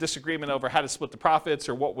 there's like a disagreement over how to split the profits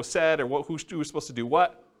or what was said or who was supposed to do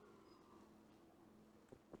what.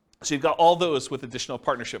 So you've got all those with additional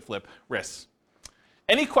partnership flip risks.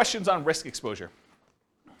 Any questions on risk exposure?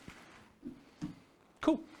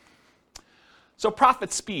 Cool. So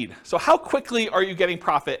profit speed. So how quickly are you getting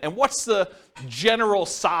profit, and what's the general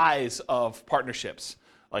size of partnerships?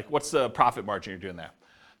 Like what's the profit margin you're doing there?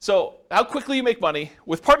 So how quickly you make money.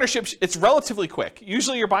 With partnerships, it's relatively quick.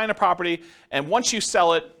 Usually you're buying a property, and once you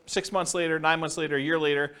sell it, 6 months later, 9 months later, a year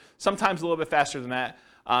later, sometimes a little bit faster than that,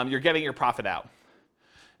 you're getting your profit out.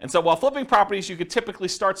 And so while flipping properties, you could typically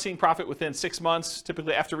start seeing profit within 6 months,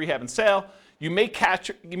 typically after rehab and sale. You may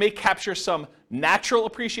capture some natural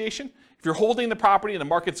appreciation. If you're holding the property and the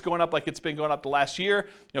market's going up like it's been going up the last year,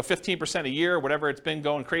 15% a year, whatever it's been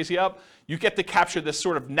going crazy up, you get to capture this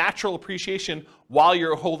sort of natural appreciation while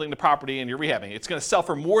you're holding the property and you're rehabbing. It's going to sell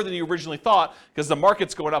for more than you originally thought because the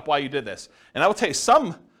market's going up while you did this. And I will tell you,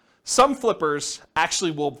 some flippers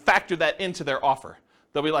actually will factor that into their offer.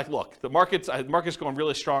 They'll be like, look, the market's going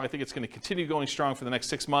really strong. I think it's going to continue going strong for the next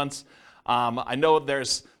 6 months. I know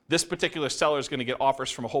this particular seller is going to get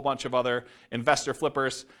offers from a whole bunch of other investor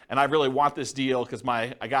flippers, and I really want this deal because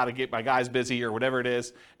I got to get my guys busy or whatever it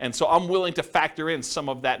is. And so I'm willing to factor in some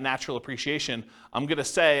of that natural appreciation. I'm going to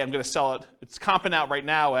sell it. It's comping out right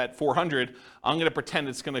now at 400. I'm going to pretend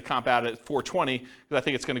it's going to comp out at 420 because I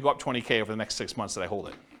think it's going to go up 20K over the next 6 months that I hold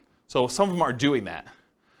it. So some of them are doing that.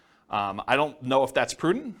 I don't know if that's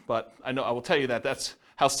prudent, but I will tell you that that's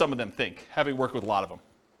how some of them think, having worked with a lot of them.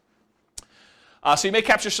 So you may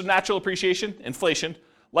capture some natural appreciation, inflation,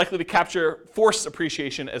 likely to capture forced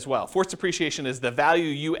appreciation as well. Forced appreciation is the value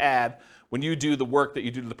you add when you do the work that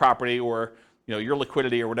you do to the property or your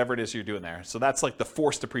liquidity or whatever it is you're doing there. So that's like the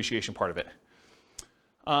forced appreciation part of it.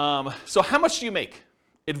 So how much do you make?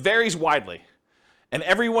 It varies widely, and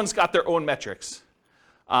everyone's got their own metrics.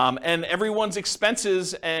 And everyone's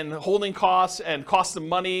expenses and holding costs and costs of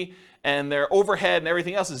money and their overhead and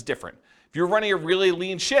everything else is different. If you're running a really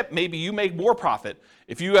lean ship, maybe you make more profit.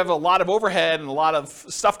 If you have a lot of overhead and a lot of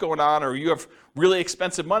stuff going on, or you have really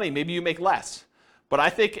expensive money, maybe you make less. But I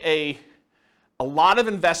think a lot of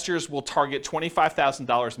investors will target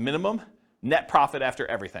 $25,000 minimum net profit after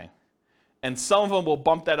everything. And some of them will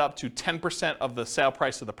bump that up to 10% of the sale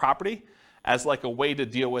price of the property as like a way to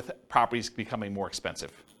deal with properties becoming more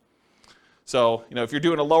expensive. So, if you're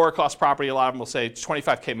doing a lower cost property, a lot of them will say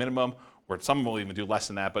 $25K minimum, or some will even do less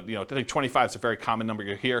than that, but I think 25 is a very common number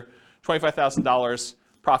you hear. $25,000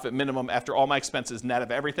 profit minimum after all my expenses net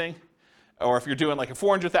of everything. Or if you're doing like a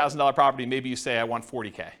 $400,000 property, maybe you say I want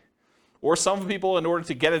 40K. Or some people, in order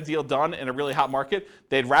to get a deal done in a really hot market,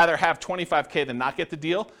 they'd rather have 25K than not get the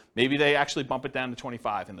deal. Maybe they actually bump it down to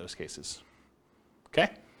 25 in those cases. Okay?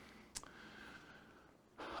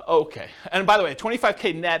 Okay, and by the way,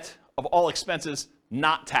 25K net of all expenses,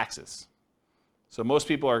 not taxes. So most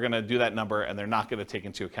people are going to do that number, and they're not going to take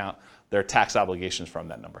into account their tax obligations from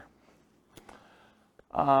that number.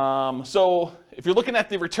 So if you're looking at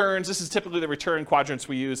the returns, this is typically the return quadrants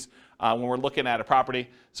we use when we're looking at a property.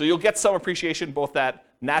 So you'll get some appreciation, both that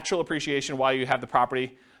natural appreciation while you have the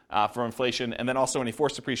property from inflation, and then also any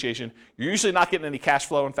forced appreciation. You're usually not getting any cash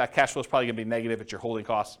flow. In fact, cash flow is probably going to be negative at your holding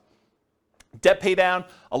costs. Debt pay down,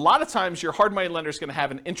 a lot of times your hard money lender is going to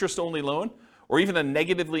have an interest-only loan or even a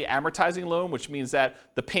negatively amortizing loan, which means that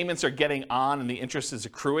the payments are getting on and the interest is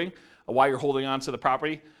accruing while you're holding on to the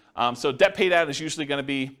property. So debt pay down is usually going to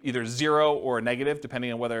be either zero or a negative,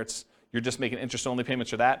 depending on whether you're just making interest-only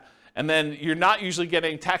payments or that. And then you're not usually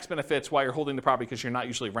getting tax benefits while you're holding the property because you're not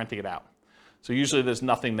usually renting it out. So usually there's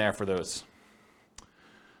nothing there for those.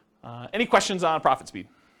 Any questions on profit speed?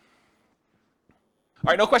 All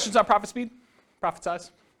right, no questions on profit speed? Profit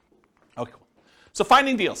size? Okay, cool. So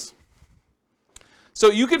finding deals. So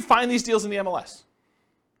you can find these deals in the MLS.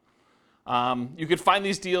 You can find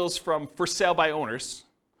these deals from for sale by owners.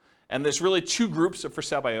 And there's really two groups of for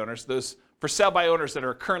sale by owners. Those for sale by owners that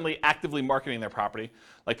are currently actively marketing their property,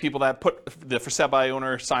 like people that put the for sale by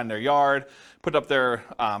owner sign their yard, put up their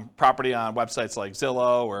property on websites like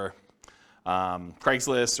Zillow or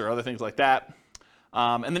Craigslist or other things like that.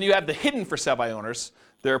 And then you have the hidden for sale by owners.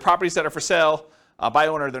 There are properties that are for sale by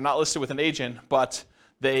owner. They're not listed with an agent, but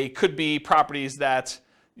they could be properties that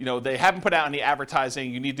they haven't put out any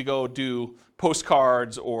advertising. You need to go do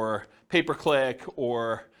postcards or pay-per-click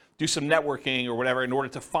or do some networking or whatever in order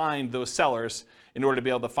to find those sellers, in order to be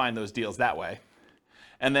able to find those deals that way.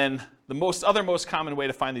 And then the other most common way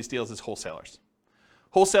to find these deals is wholesalers.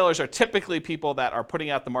 Wholesalers are typically people that are putting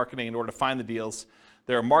out the marketing in order to find the deals.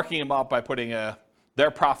 They're marking them up by putting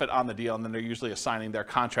their profit on the deal, and then they're usually assigning their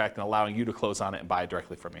contract and allowing you to close on it and buy it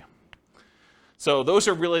directly from you. So those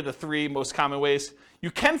are really the three most common ways.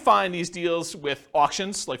 You can find these deals with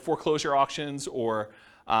auctions, like foreclosure auctions or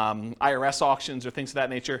IRS auctions or things of that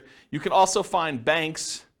nature. You can also find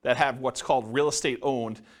banks that have what's called real estate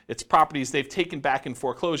owned. It's properties they've taken back in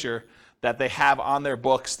foreclosure that they have on their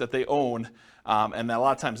books that they own. And a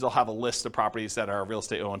lot of times they'll have a list of properties that are real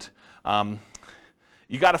estate owned.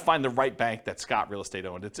 You got to find the right bank that's got real estate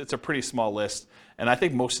owned. It's a pretty small list, and I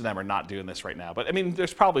think most of them are not doing this right now. But I mean,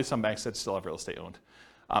 there's probably some banks that still have real estate owned,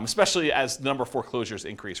 especially as the number of foreclosures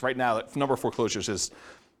increase. Right now, the number of foreclosures is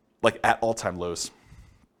like at all-time lows.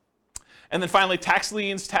 And then finally, tax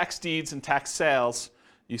liens, tax deeds, and tax sales.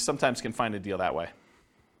 You sometimes can find a deal that way.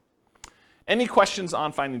 Any questions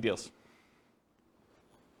on finding deals?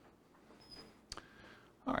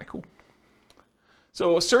 All right, cool.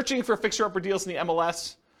 So searching for fixer-upper deals in the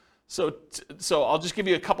MLS. So I'll just give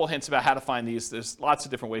you a couple hints about how to find these. There's lots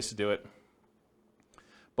of different ways to do it.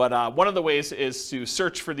 But one of the ways is to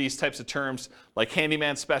search for these types of terms like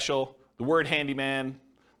handyman special, the word handyman,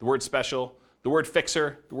 the word special, the word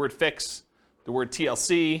fixer, the word fix, the word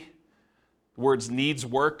TLC, the words needs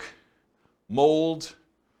work, mold,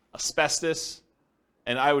 asbestos,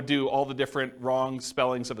 and I would do all the different wrong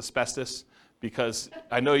spellings of asbestos, because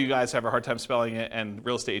I know you guys have a hard time spelling it, and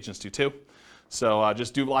real estate agents do too. So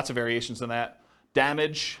just do lots of variations on that.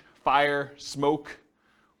 Damage, fire, smoke,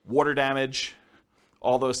 water damage,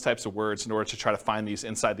 all those types of words in order to try to find these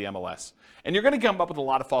inside the MLS. And you're going to come up with a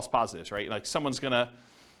lot of false positives, right? Like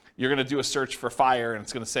you're going to do a search for fire, and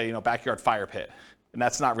it's going to say, backyard fire pit. And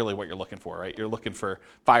that's not really what you're looking for, right? You're looking for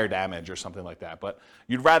fire damage or something like that. But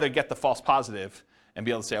you'd rather get the false positive and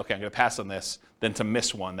be able to say, okay, I'm going to pass on this, than to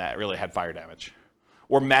miss one that really had fire damage.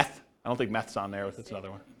 Or meth. I don't think meth's on there. That's another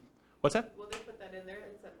one. What's that? Will they put that in there?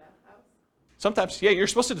 It's a meth house? Sometimes. Yeah, you're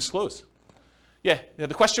supposed to disclose. Yeah,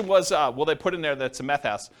 the question was, will they put in there that it's a meth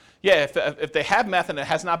house? Yeah, if they have meth and it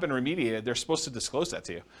has not been remediated, they're supposed to disclose that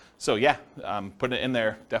to you. So yeah, putting it in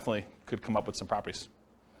there definitely could come up with some properties.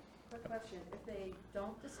 Quick question, if they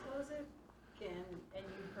don't disclose it, and you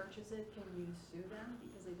purchase it, can you sue them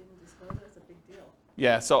because they didn't disclose it? It's a big deal.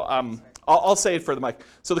 Yeah, so I'll say it for the mic.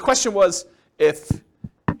 So the question was, if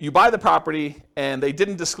you buy the property and they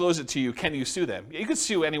didn't disclose it to you, can you sue them? You could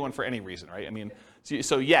sue anyone for any reason, right? I mean,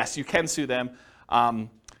 so yes, you can sue them. Now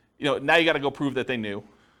you got to go prove that they knew.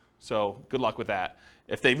 So good luck with that.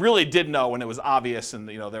 If they really did know and it was obvious and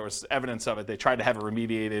there was evidence of it, they tried to have it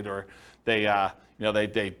remediated, or they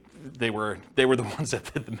were the ones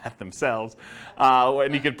that did the meth themselves,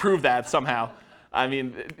 and you could prove that somehow. I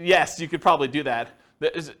mean, yes, you could probably do that.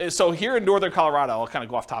 So here in northern Colorado, I'll kind of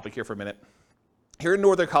go off topic here for a minute. Here in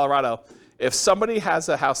northern Colorado, if somebody has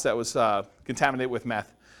a house that was contaminated with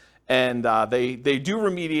meth, and they do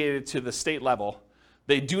remediate it to the state level,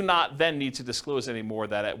 they do not then need to disclose anymore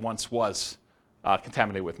that it once was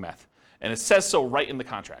contaminated with meth. And it says so right in the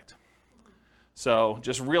contract. So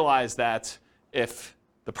just realize that if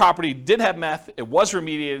the property did have meth, it was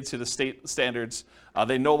remediated to the state standards,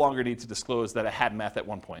 they no longer need to disclose that it had meth at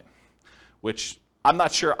one point, which I'm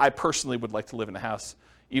not sure I personally would like to live in a house,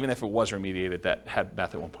 even if it was remediated, that had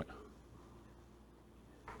meth at one point.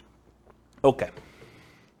 Okay.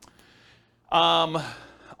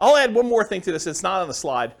 I'll add one more thing to this. It's not on the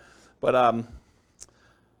slide, but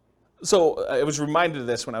so I was reminded of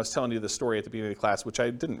this when I was telling you the story at the beginning of the class, which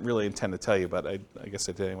I didn't really intend to tell you, but I guess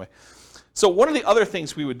I did anyway. So one of the other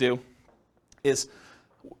things we would do is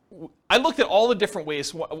I looked at all the different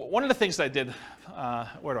ways. One of the things that I did,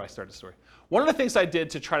 where do I start the story? One of the things I did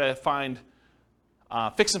to try to find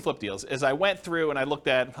fix and flip deals is I went through and I looked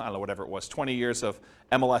at, I don't know, whatever it was, 20 years of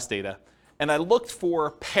MLS data. And I looked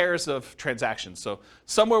for pairs of transactions. So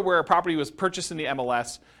somewhere where a property was purchased in the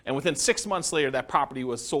MLS, and within 6 months later, that property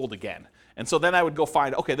was sold again. And so then I would go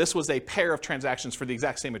find, okay, this was a pair of transactions for the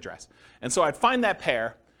exact same address. And so I'd find that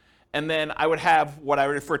pair, and then I would have what I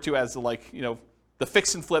would refer to as the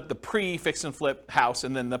fix and flip, the pre-fix and flip house,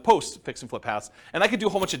 and then the post-fix and flip house. And I could do a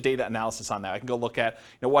whole bunch of data analysis on that. I can go look at,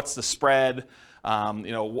 what's the spread,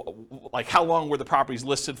 like how long were the properties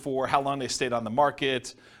listed for, how long they stayed on the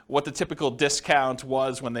market, what the typical discount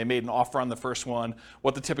was when they made an offer on the first one,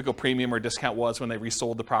 what the typical premium or discount was when they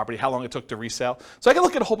resold the property, how long it took to resell. So I can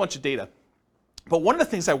look at a whole bunch of data. But one of the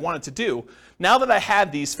things I wanted to do, now that I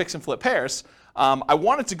had these fix and flip pairs, I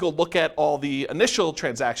wanted to go look at all the initial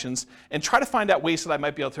transactions and try to find out ways that I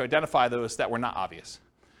might be able to identify those that were not obvious.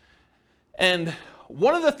 And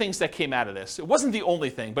one of the things that came out of this, it wasn't the only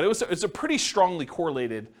thing, but it was a pretty strongly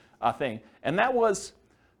correlated thing, and that was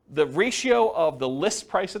the ratio of the list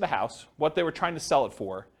price of the house, what they were trying to sell it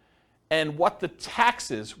for, and what the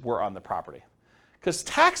taxes were on the property. Because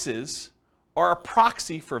taxes are a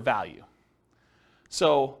proxy for value.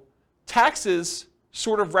 So taxes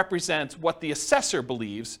sort of represent what the assessor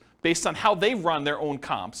believes, based on how they run their own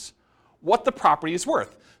comps, what the property is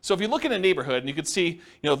worth. So if you look at a neighborhood and you can see,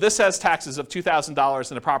 this has taxes of $2,000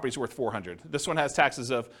 and the property's worth $400. This one has taxes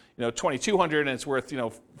of, $2,200 and it's worth,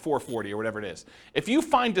 $440 or whatever it is. If you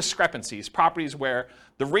find discrepancies, properties where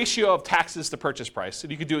the ratio of taxes to purchase price,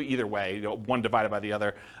 and you could do it either way, one divided by the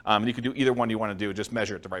other, and you could do either one you want to do, just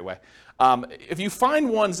measure it the right way. If you find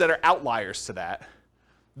ones that are outliers to that,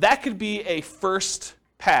 that could be a first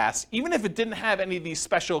pass, even if it didn't have any of these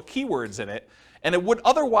special keywords in it, and it would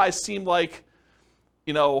otherwise seem like,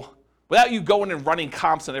 without you going and running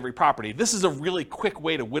comps on every property, this is a really quick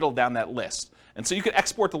way to whittle down that list. And so you could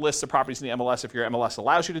export the list of properties in the MLS if your MLS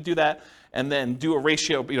allows you to do that, and then do a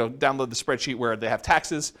ratio, download the spreadsheet where they have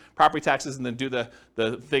taxes, property taxes, and then do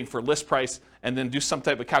the thing for list price, and then do some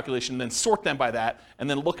type of calculation, and then sort them by that, and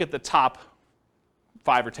then look at the top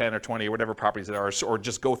 5 or 10 or 20 or whatever properties there are, or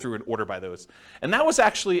just go through and order by those. And that was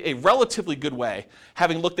actually a relatively good way,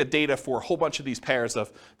 having looked at data for a whole bunch of these pairs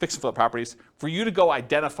of fix and flip properties, for you to go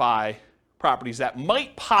identify properties that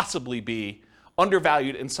might possibly be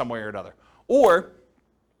undervalued in some way or another. Or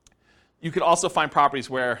you could also find properties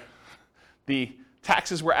where the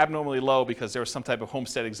taxes were abnormally low because there was some type of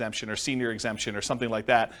homestead exemption or senior exemption or something like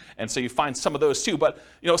that. And so you find some of those too. But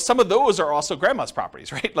some of those are also grandma's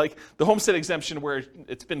properties, right? Like the homestead exemption where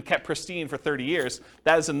it's been kept pristine for 30 years,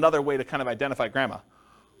 that is another way to kind of identify grandma.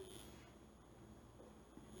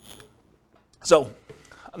 So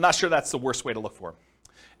I'm not sure that's the worst way to look for.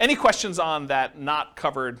 Any questions on that not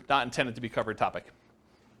intended to be covered topic?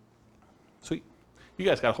 Sweet. You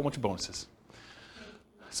guys got a whole bunch of bonuses.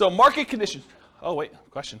 So market conditions. Oh, wait,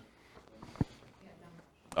 question.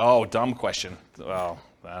 Oh, dumb question. Well,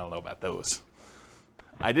 I don't know about those.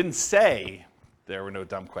 I didn't say there were no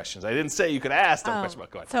dumb questions. I didn't say you could ask dumb questions.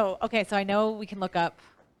 Go ahead. So I know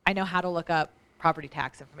I know how to look up property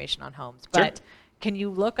tax information on homes, but Sure. Can you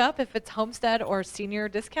look up if it's homestead or senior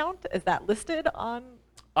discount? Is that listed on?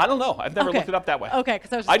 I don't know. I've never looked it up that way. Okay,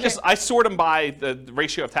 because I I sort them by the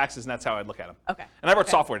ratio of taxes, and that's how I'd look at them. Okay. And I wrote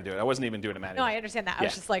software to do it. I wasn't even doing it manually. No, I understand that. I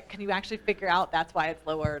was just like, can you actually figure out that's why it's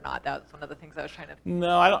lower or not? That was one of the things I was trying to.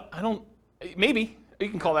 No, I don't. Maybe you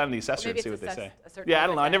can call that in the assessor and see what they say. Yeah, I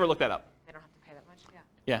don't know. I never looked that up. They don't have to pay that much.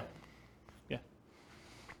 Yeah. Yeah.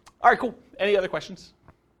 All right, cool. Any other questions?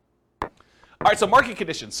 All right, so market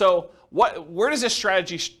conditions. So where does this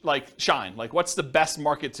strategy shine? Like, what's the best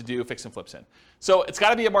market to do fix and flips in? So it's got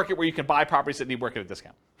to be a market where you can buy properties that need work at a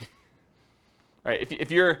discount. Right?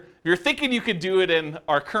 If you're thinking you could do it in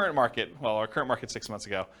our current market, well, our current market 6 months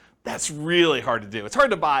ago, that's really hard to do. It's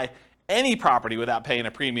hard to buy any property without paying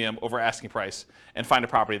a premium over asking price and find a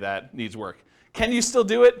property that needs work. Can you still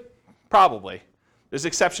do it? Probably. There's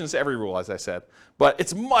exceptions to every rule, as I said. But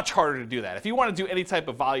it's much harder to do that. If you want to do any type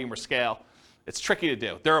of volume or scale, it's tricky to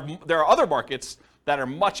do. There are other markets that are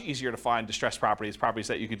much easier to find distressed properties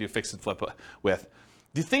that you could do fix and flip with.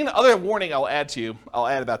 The other warning I'll add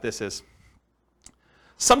about this is,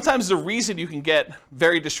 sometimes the reason you can get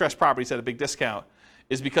very distressed properties at a big discount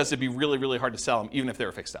is because it'd be really, really hard to sell them, even if they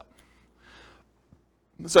were fixed up.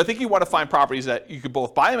 So I think you want to find properties that you could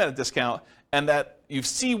both buy them at a discount and that you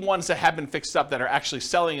see ones that have been fixed up that are actually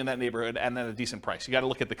selling in that neighborhood and at a decent price. You got to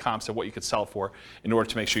look at the comps of what you could sell for in order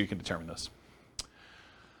to make sure you can determine those.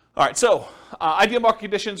 All right, so ideal market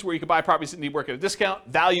conditions where you can buy properties that need work at a discount,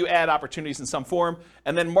 value add opportunities in some form,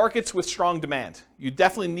 and then markets with strong demand. You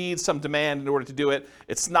definitely need some demand in order to do it.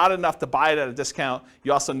 It's not enough to buy it at a discount.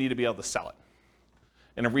 You also need to be able to sell it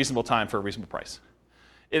in a reasonable time for a reasonable price.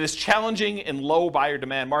 It is challenging in low buyer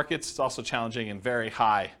demand markets. It's also challenging in very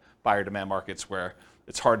high buyer demand markets where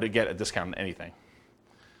it's hard to get a discount on anything.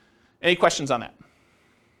 Any questions on that?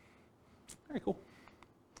 Very cool.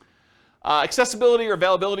 Accessibility or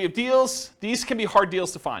availability of deals. These can be hard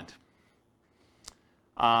deals to find.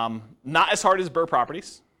 Not as hard as BRRRR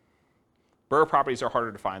properties. BRRRR properties are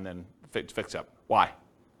harder to find than fix up. Why?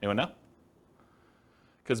 Anyone know?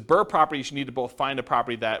 Because BRRRR properties, you need to both find a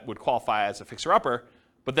property that would qualify as a fixer-upper,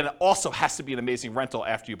 but then it also has to be an amazing rental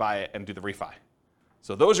after you buy it and do the refi.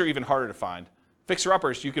 So those are even harder to find.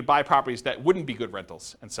 Fixer-uppers, you could buy properties that wouldn't be good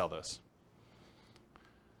rentals and sell those.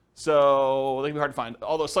 So they can be hard to find,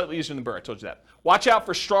 although slightly easier than Burr, I told you that. Watch out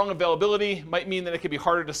for strong availability. Might mean that it can be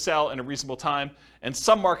harder to sell in a reasonable time. And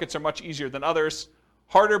some markets are much easier than others.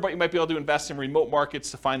 Harder, but you might be able to invest in remote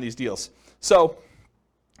markets to find these deals. So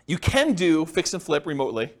you can do fix and flip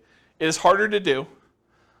remotely. It is harder to do.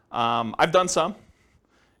 I've done some,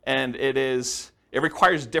 and it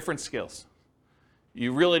requires different skills.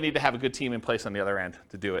 You really need to have a good team in place on the other end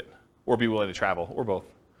to do it, or be willing to travel, or both.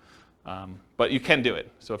 But you can do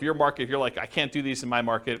it. So if your market, if you're like, I can't do these in my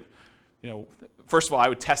market, first of all, I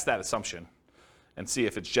would test that assumption and see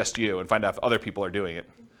if it's just you and find out if other people are doing it.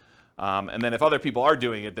 And then if other people are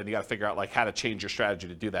doing it, then you got to figure out how to change your strategy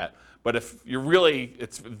to do that. But if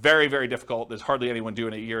it's very, very difficult, there's hardly anyone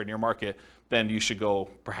doing it here in your market, then you should go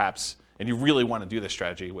perhaps, and you really want to do this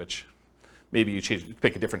strategy, which maybe you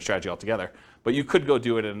pick a different strategy altogether. But you could go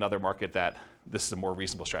do it in another market that this is a more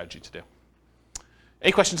reasonable strategy to do.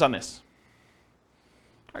 Any questions on this?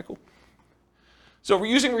 All right, cool. So we're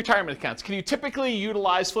using retirement accounts. Can you typically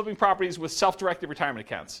utilize flipping properties with self-directed retirement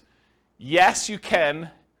accounts? Yes, you can.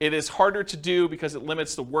 It is harder to do because it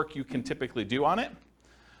limits the work you can typically do on it.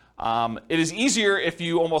 It is easier if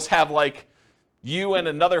you almost have you and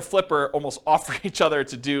another flipper almost offer each other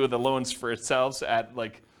to do the loans for itself at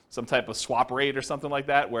some type of swap rate or something like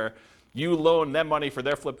that, where you loan them money for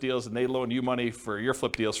their flip deals and they loan you money for your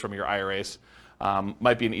flip deals from your IRAs.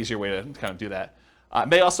 Might be an easier way to kind of do that. It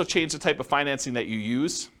may also change the type of financing that you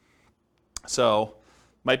use. So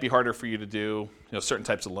might be harder for you to do certain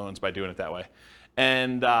types of loans by doing it that way.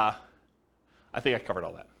 And I think I covered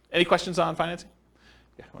all that. Any questions on financing?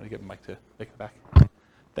 Yeah, I want to give Mike to make it back.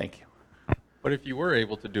 Thank you. But if you were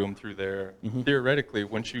able to do them through there, theoretically,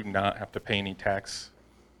 wouldn't you not have to pay any tax?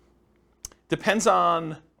 Depends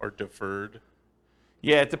on... Or deferred?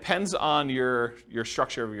 Yeah, it depends on your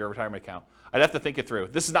structure of your retirement account. I'd have to think it through.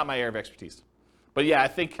 This is not my area of expertise. But yeah, I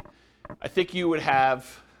think you would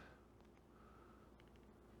have...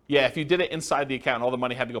 Yeah, if you did it inside the account, all the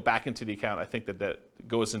money had to go back into the account. I think that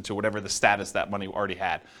goes into whatever the status that money already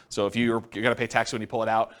had. So if you're going to pay tax when you pull it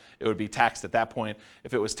out, it would be taxed at that point.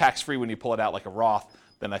 If it was tax-free when you pull it out like a Roth,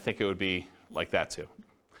 then I think it would be like that too.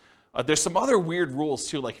 There's some other weird rules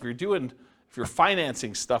too, like if you're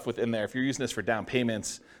financing stuff within there, if you're using this for down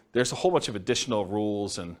payments, there's a whole bunch of additional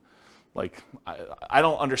rules, and I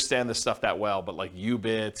don't understand this stuff that well, but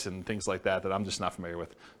UBITs and things like that I'm just not familiar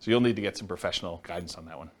with. So you'll need to get some professional guidance on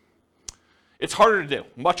that one. It's harder to do,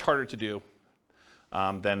 much harder to do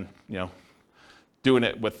than doing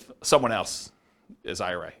it with someone else's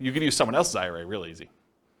IRA. You can use someone else's IRA real easy.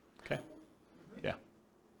 Okay? Yeah.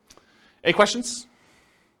 Any questions?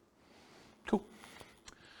 Cool.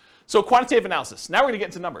 So quantitative analysis. Now we're going to get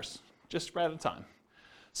into numbers, just right at a time.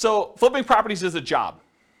 So flipping properties is a job.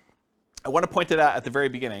 I want to point that out at the very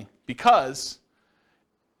beginning because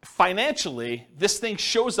financially, this thing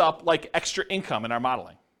shows up like extra income in our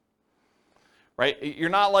modeling. Right?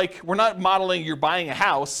 We're not modeling you're buying a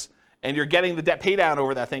house and you're getting the debt pay down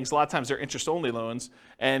over that thing. So a lot of times they're interest-only loans,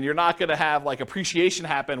 and you're not going to have appreciation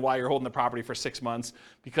happen while you're holding the property for 6 months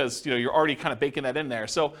because you're already kind of baking that in there.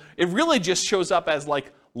 So it really just shows up as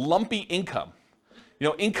lumpy income.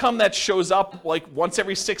 Income that shows up once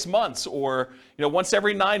every 6 months or once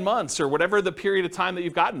every 9 months or whatever the period of time that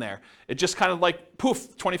you've gotten there. It just kind of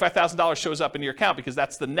poof, $25,000 shows up in your account because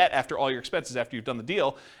that's the net after all your expenses after you've done the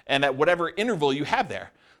deal and at whatever interval you have there.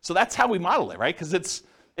 So that's how we model it, right? Because it's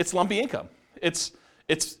lumpy income. It's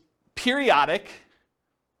periodic,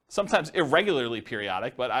 sometimes irregularly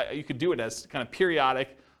periodic, but you could do it as kind of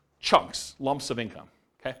periodic chunks, lumps of income.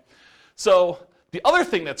 Okay. So the other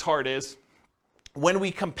thing that's hard is when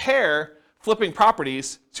we compare flipping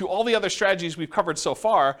properties to all the other strategies we've covered so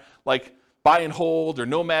far, like buy and hold or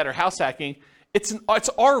nomad or house hacking, it's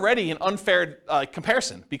already an unfair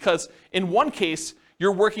comparison because in one case,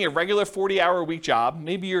 you're working a regular 40-hour-a-week job.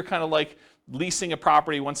 Maybe you're kind of leasing a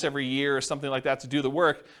property once every year or something like that to do the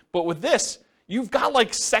work. But with this, you've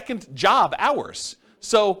got second job hours.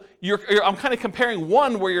 So I'm kind of comparing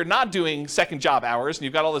one where you're not doing second job hours and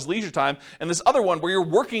you've got all this leisure time, and this other one where you're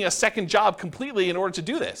working a second job completely in order to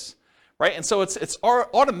do this, right? And so it's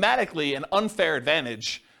automatically an unfair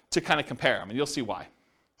advantage to kind of compare them, and you'll see why.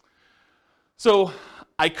 So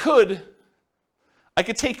I could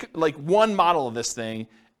take one model of this thing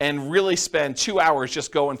and really spend 2 hours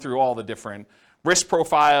just going through all the different risk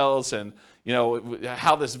profiles and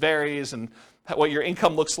how this varies and what your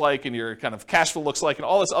income looks like and your kind of cash flow looks like and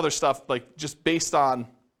all this other stuff, just based on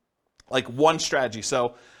one strategy.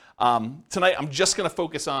 So tonight I'm just going to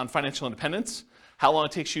focus on financial independence, how long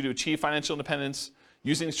it takes you to achieve financial independence,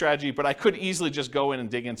 using the strategy, but I could easily just go in and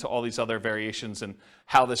dig into all these other variations and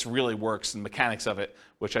how this really works and mechanics of it,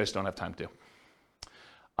 which I just don't have time to do.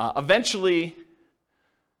 Eventually,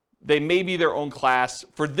 they may be their own class.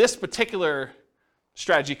 For this particular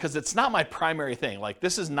strategy, because it's not my primary thing, like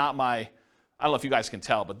this is not my, I don't know if you guys can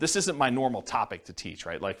tell, but this isn't my normal topic to teach,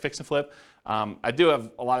 right? Like fix and flip. I do have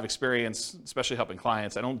a lot of experience, especially helping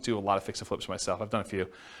clients. I don't do a lot of fix and flips myself. I've done a few.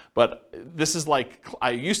 But this is like,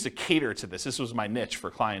 I used to cater to this. This was my niche for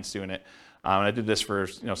clients doing it. And I did this for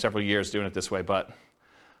several years doing it this way, but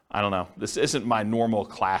I don't know. This isn't my normal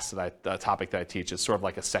class topic that I teach. It's sort of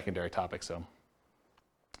like a secondary topic. So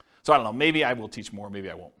I don't know. Maybe I will teach more. Maybe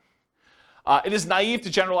I won't. It is naive to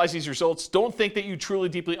generalize these results. Don't think that you truly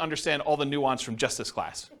deeply understand all the nuance from just this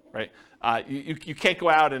class, right? You can't go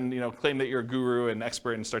out and claim that you're a guru and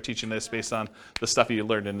expert and start teaching this based on the stuff you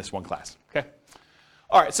learned in this one class, okay?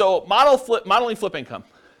 All right, so modeling flip income.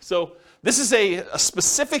 So this is a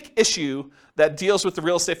specific issue that deals with the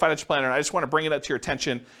real estate financial planner, and I just want to bring it up to your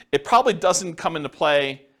attention. It probably doesn't come into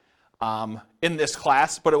play in this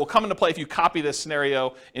class, but it will come into play if you copy this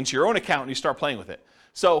scenario into your own account and you start playing with it.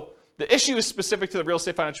 So the issue is specific to the real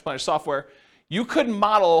estate financial planner software. You could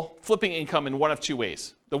model flipping income in one of two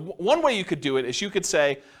ways. The one way you could do it is you could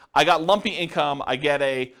say, I got lumpy income, I get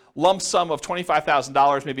a lump sum of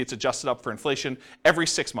 $25,000, maybe it's adjusted up for inflation, every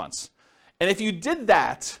 6 months. And if you did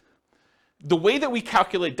that, the way that we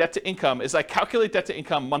calculate debt to income is I calculate debt to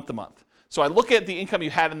income month to month. So I look at the income you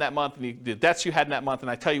had in that month and the debts you had in that month, and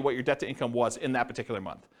I tell you what your debt to income was in that particular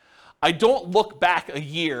month. I don't look back a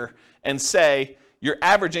year and say, your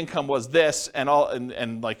average income was this,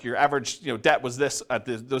 and like your average debt was this at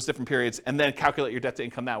those different periods, and then calculate your debt to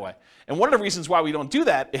income that way. And one of the reasons why we don't do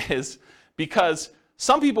that is because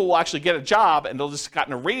some people will actually get a job and they'll just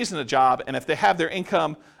gotten a raise in a job, and if they have their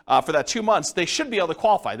income for that 2 months, they should be able to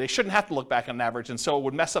qualify. They shouldn't have to look back on an average, and so it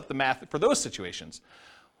would mess up the math for those situations.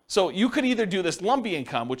 So you could either do this lumpy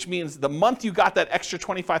income, which means the month you got that extra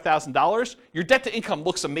 $25,000, your debt to income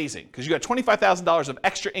looks amazing because you got $25,000 of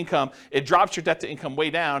extra income. It drops your debt to income way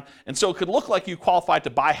down, and so it could look like you qualified to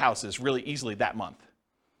buy houses really easily that month.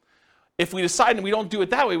 If we decide and we don't do it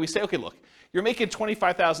that way, we say, okay, look, you're making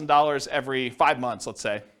 $25,000 every 5 months, let's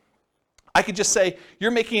say. I could just say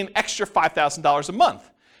you're making an extra $5,000 a month.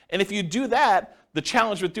 And if you do that, the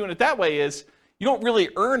challenge with doing it that way is you don't really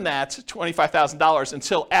earn that $25,000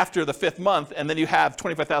 until after the 5th month, and then you have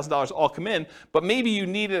 $25,000 all come in, but maybe you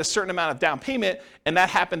needed a certain amount of down payment, and that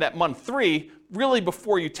happened at month 3, really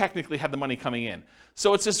before you technically had the money coming in.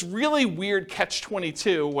 So it's this really weird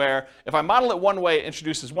catch-22 where if I model it one way, it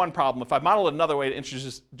introduces one problem. If I model it another way, it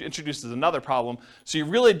introduces another problem. So you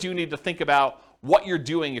really do need to think about what you're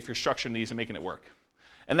doing if you're structuring these and making it work.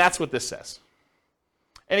 And that's what this says.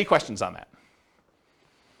 Any questions on that?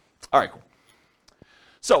 All right, cool.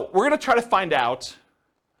 So we're going to try to find out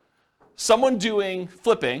someone doing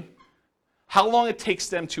flipping, how long it takes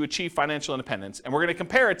them to achieve financial independence, and we're going to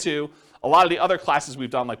compare it to a lot of the other classes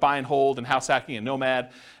we've done, like buy and hold and house hacking and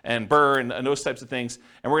nomad and BRRRR and those types of things,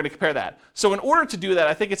 and we're going to compare that. So in order to do that,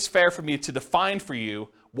 I think it's fair for me to define for you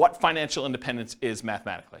what financial independence is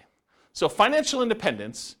mathematically. So financial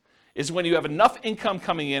independence is when you have enough income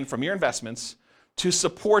coming in from your investments to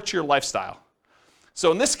support your lifestyle.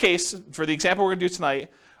 So in this case, for the example we're going to do tonight,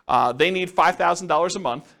 they need $5,000 a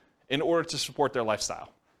month in order to support their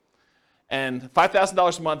lifestyle. And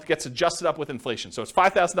 $5,000 a month gets adjusted up with inflation. So it's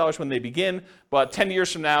 $5,000 when they begin, but 10 years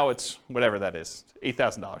from now, it's whatever that is,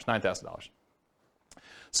 $8,000, $9,000.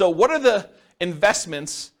 So what are the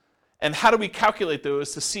investments, and how do we calculate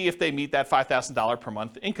those to see if they meet that $5,000 per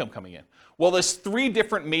month income coming in? Well, there's 3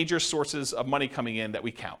 different major sources of money coming in that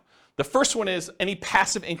we count. The first one is any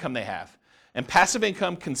passive income they have. And passive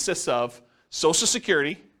income consists of Social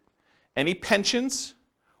Security, any pensions,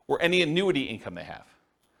 or any annuity income they have.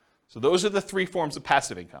 So those are the 3 forms of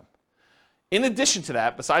passive income. In addition to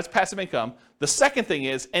that, besides passive income, the second thing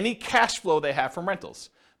is any cash flow they have from rentals.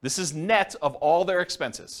 This is net of all their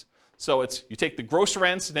expenses. So it's you take the gross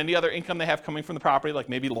rents and any other income they have coming from the property, like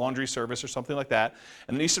maybe laundry service or something like that,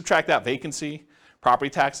 and then you subtract out vacancy, property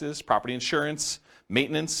taxes, property insurance,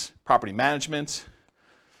 maintenance, property management,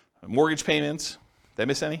 mortgage payments. Did I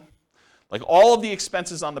miss any? Like all of the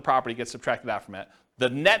expenses on the property get subtracted out from it. The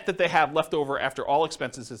net that they have left over after all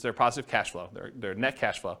expenses is their positive cash flow, their net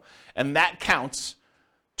cash flow. And that counts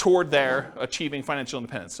toward their achieving financial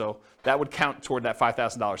independence. So that would count toward that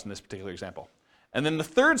 $5,000 in this particular example. And then the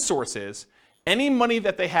third source is any money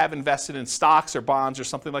that they have invested in stocks or bonds or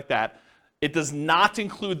something like that, it does not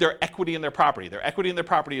include their equity in their property. Their equity in their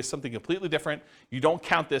property is something completely different. You don't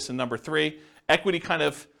count this in number 3. Equity kind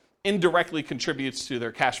of indirectly contributes to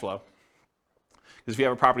their cash flow. Because if you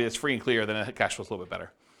have a property that's free and clear, then the cash flow is a little bit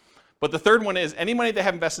better. But the third one is any money they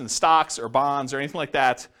have invested in stocks or bonds or anything like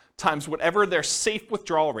that times whatever their safe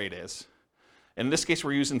withdrawal rate is. And in this case,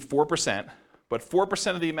 we're using 4%. But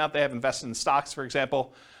 4% of the amount they have invested in stocks, for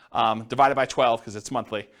example, divided by 12 because it's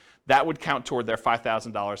monthly, that would count toward their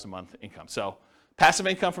 $5,000 a month income. So passive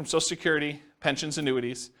income from Social Security, pensions,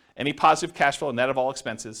 annuities, any positive cash flow net of all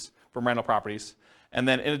expenses from rental properties. And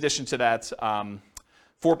then in addition to that,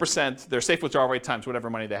 4%, their safe withdrawal rate times whatever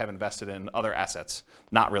money they have invested in other assets,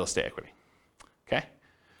 not real estate equity. Okay?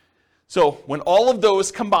 So when all of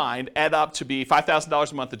those combined add up to be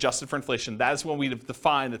 $5,000 a month adjusted for inflation, that is when we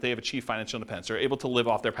define that they have achieved financial independence. They're able to live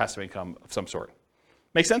off their passive income of some sort.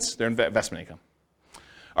 Make sense? Their investment income.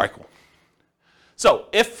 All right, cool. So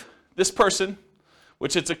if this person,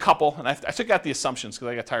 which it's a couple, and I took out the assumptions because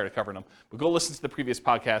I got tired of covering them, but go listen to the previous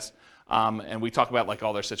podcast, and we talk about like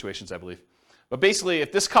all their situations, I believe. But basically,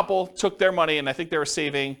 if this couple took their money, and I think they were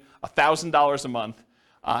saving $1,000 a month,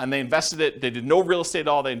 and they invested it, they did no real estate at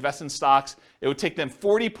all, they invested in stocks, it would take them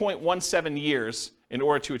 40.17 years in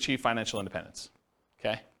order to achieve financial independence.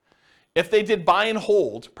 Okay? If they did buy and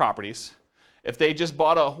hold properties, if they just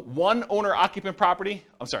bought a one owner occupant property,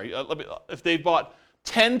 if they bought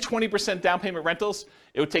 10, 20% down payment rentals,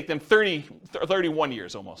 it would take them 31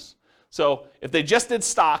 years almost. So if they just did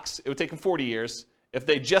stocks, it would take them 40 years. If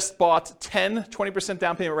they just bought 10, 20%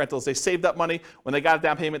 down payment rentals, they saved up money when they got a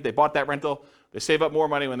down payment, they bought that rental, they save up more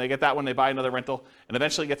money when they get that one, they buy another rental, and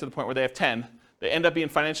eventually get to the point where they have 10. They end up being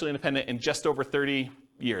financially independent in just over 30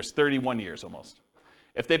 years, 31 years almost.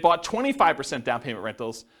 If they bought 25% down payment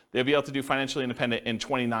rentals, they'll be able to do financially independent in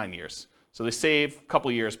 29 years. So they save a couple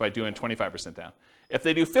years by doing 25% down. If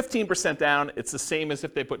they do 15% down, it's the same as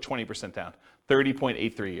if they put 20% down,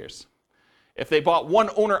 30.83 years. If they bought one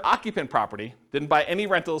owner-occupant property, didn't buy any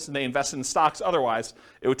rentals, and they invested in stocks otherwise,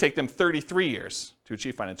 it would take them 33 years to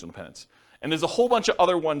achieve financial independence. And there's a whole bunch of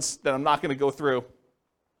other ones that I'm not going to go through.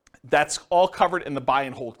 That's all covered in the buy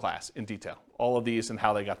and hold class in detail, all of these and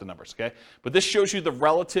how they got the numbers, okay? But this shows you the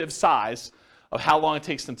relative size of how long it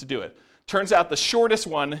takes them to do it. Turns out the shortest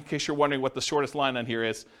one, in case you're wondering what the shortest line on here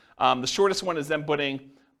is, the shortest one is them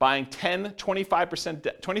buying 10,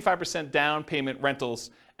 25% down payment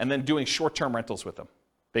rentals and then doing short-term rentals with them,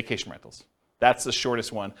 vacation rentals. That's the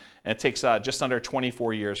shortest one, and it takes just under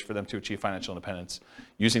 24 years for them to achieve financial independence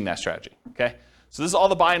using that strategy, okay? So this is all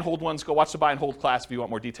the buy and hold ones. Go watch the buy and hold class if you want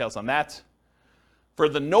more details on that. For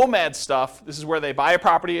the nomad stuff, this is where they buy a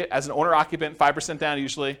property as an owner-occupant, 5% down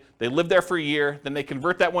usually. They live there for a year, then they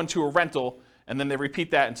convert that one to a rental, and then they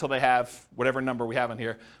repeat that until they have whatever number we have on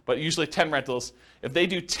here, but usually 10 rentals. If they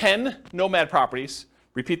do 10 nomad properties,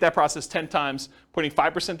 repeat that process 10 times, putting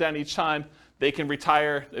 5% down each time, they can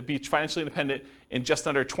retire, be financially independent in just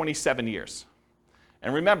under 27 years.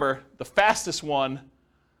 And remember, the fastest one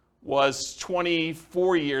was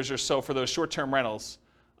 24 years or so for those short-term rentals,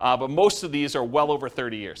 but most of these are well over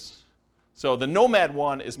 30 years. So the nomad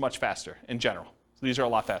one is much faster in general. So these are a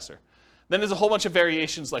lot faster. Then there's a whole bunch of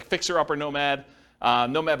variations like fixer-upper nomad,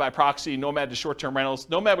 nomad by proxy, nomad to short-term rentals.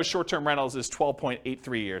 Nomad with short-term rentals is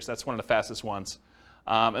 12.83 years. That's one of the fastest ones.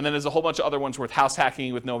 And then there's a whole bunch of other ones with house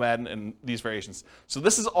hacking with nomad and these variations. So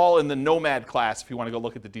this is all in the nomad class if you want to go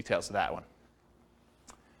look at the details of that one.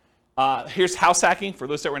 Here's house hacking for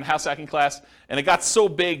those that were in house hacking class. And it got so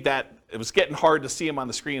big that it was getting hard to see them on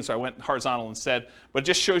the screen, so I went horizontal instead. But it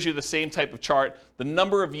just shows you the same type of chart, the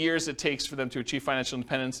number of years it takes for them to achieve financial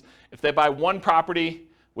independence. If they buy one property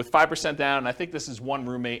with 5% down, and I think this is one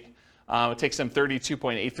roommate, it takes them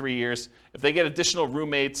 32.83 years. If they get additional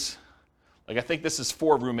roommates, like I think this is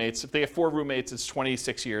 4 roommates. If they have 4 roommates, it's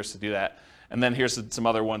 26 years to do that. And then here's some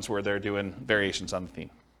other ones where they're doing variations on the theme.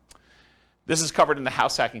 This is covered in the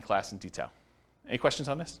house hacking class in detail. Any questions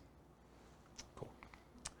on this? Cool.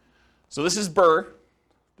 So this is BRRRR.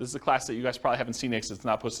 This is a class that you guys probably haven't seen yet because it's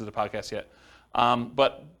not posted to the podcast yet.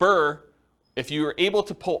 But BRRRR, if you're able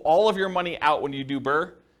to pull all of your money out when you do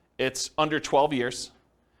BRRRR, it's under 12 years.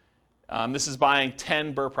 This is buying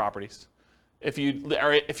 10 BRRRR properties. If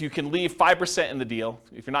you can leave 5% in the deal,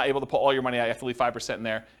 if you're not able to pull all your money out, you have to leave 5% in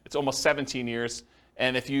there. It's almost 17 years.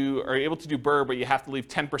 And if you are able to do BRRRR, but you have to leave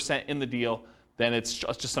 10% in the deal, then it's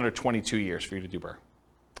just under 22 years for you to do BRRRR.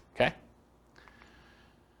 Okay?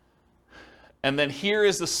 And then here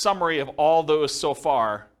is the summary of all those so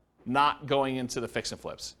far, not going into the fix and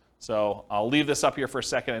flips. So I'll leave this up here for a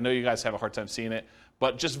second. I know you guys have a hard time seeing it,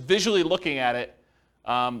 but just visually looking at it,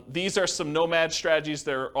 these are some nomad strategies.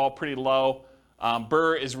 They're all pretty low.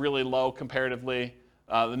 BRRRR is really low comparatively.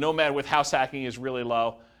 The nomad with house hacking is really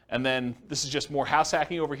low. And then this is just more house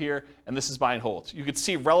hacking over here, and this is buy and hold. You could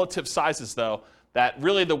see relative sizes, though, that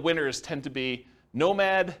really the winners tend to be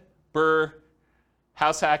nomad, BRRRR,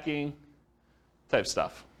 house hacking type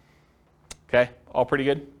stuff. Okay, all pretty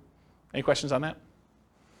good? Any questions on that?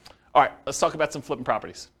 All right, let's talk about some flipping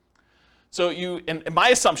properties. So in my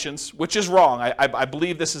assumptions, which is wrong, I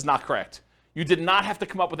believe this is not correct, you did not have to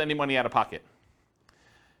come up with any money out of pocket.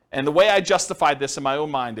 And the way I justified this in my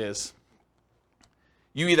own mind is,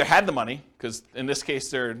 you either had the money, because in this case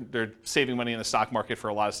they're saving money in the stock market for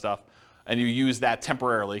a lot of stuff, and you use that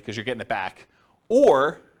temporarily because you're getting it back,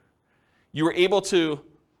 or you were able to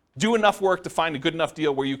do enough work to find a good enough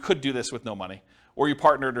deal where you could do this with no money, or you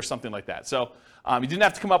partnered or something like that. So you didn't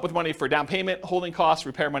have to come up with money for down payment, holding costs,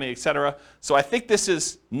 repair money, etc. So I think this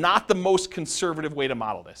is not the most conservative way to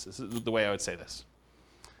model this. This is the way I would say this.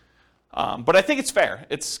 But I think it's fair.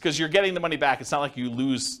 It's because you're getting the money back. It's not like you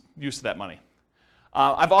lose use of that money.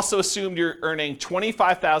 I've also assumed you're earning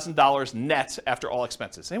 $25,000 net after all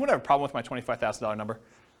expenses. Anyone have a problem with my $25,000 number?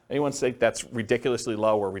 Anyone think that's ridiculously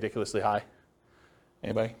low or ridiculously high?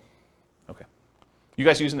 Anybody? Okay. You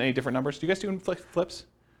guys using any different numbers? Do you guys do flips?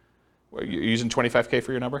 You're using 25K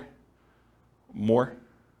for your number? More?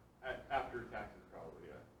 After taxes, probably,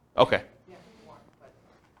 yeah. Okay. Yeah, more. But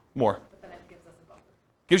More. then it gives us a buffer.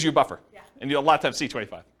 Gives you a buffer. Yeah. And you a lot of times see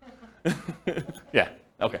 25. Yeah,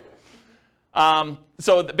 okay.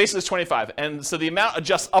 So basically it's 25. And so the amount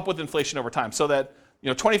adjusts up with inflation over time. So that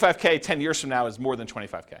 25K 10 years from now is more than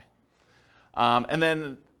 25K. And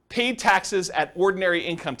then paid taxes at ordinary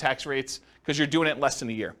income tax rates because you're doing it in less than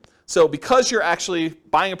a year. So because you're actually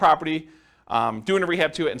buying a property, doing a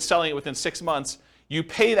rehab to it, and selling it within 6 months, you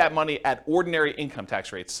pay that money at ordinary income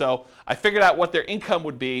tax rates. So I figured out what their income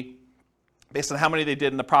would be based on how many they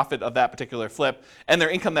did in the profit of that particular flip and their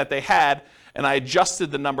income that they had, and I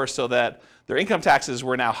adjusted the number so that their income taxes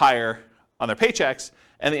were now higher on their paychecks,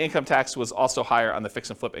 and the income tax was also higher on the fix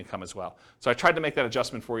and flip income as well. So I tried to make that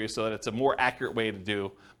adjustment for you so that it's a more accurate way to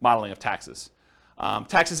do modeling of taxes.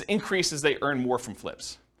 Taxes increase as they earn more from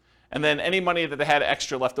flips. And then any money that they had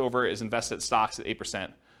extra left over is invested in stocks at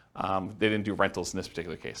 8%. They didn't do rentals in this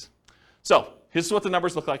particular case. So here's what the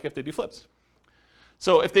numbers look like if they do flips.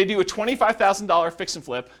 So if they do a $25,000 fix and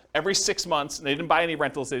flip every 6 months, and they didn't buy any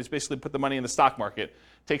rentals, they just basically put the money in the stock market,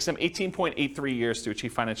 it takes them 18.83 years to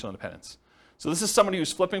achieve financial independence. So this is somebody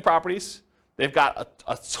who's flipping properties. They've got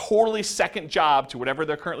a totally second job to whatever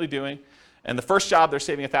they're currently doing. And the first job, they're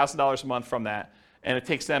saving $1,000 a month from that. And it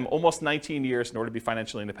takes them almost 19 years in order to be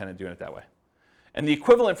financially independent doing it that way. And the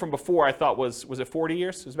equivalent from before, I thought, was it 40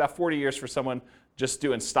 years? It was about 40 years for someone just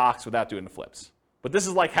doing stocks without doing the flips. But this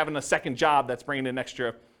is like having a second job that's bringing in an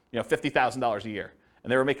extra $50,000 a year.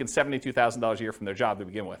 And they were making $72,000 a year from their job to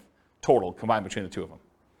begin with, total, combined between the two of them.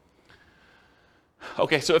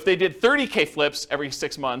 Okay, so if they did 30K flips every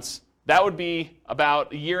 6 months, that would be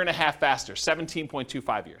about a year and a half faster,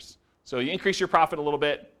 17.25 years. So you increase your profit a little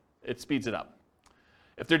bit, it speeds it up.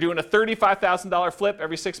 If they're doing a $35,000 flip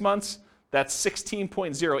every 6 months, that's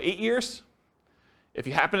 16.08 years. If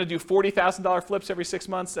you happen to do $40,000 flips every 6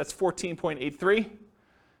 months, that's 14.83.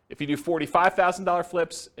 If you do $45,000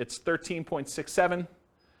 flips, it's 13.67.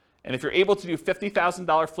 And if you're able to do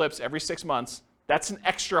 $50,000 flips every 6 months, that's an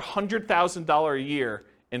extra $100,000 a year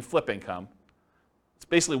in flip income. It's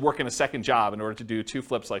basically working a second job in order to do 2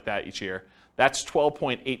 flips like that each year. That's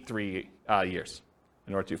 12.83 years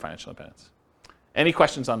in order to do financial independence. Any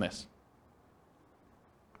questions on this?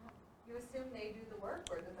 You assume they do the work,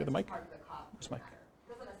 or that Get the that's mic. part of the cost? Where's the mic? It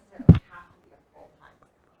doesn't necessarily have to be a full-time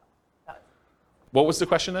job. What was the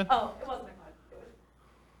question then? Oh, it wasn't a question.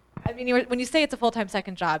 I mean, when you say it's a full-time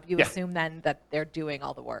second job, you Yeah. assume then that they're doing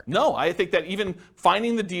all the work. No, I think that even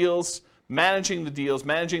finding the deals, managing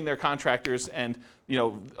their contractors, and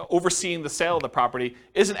overseeing the sale of the property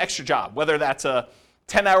is an extra job. Whether that's a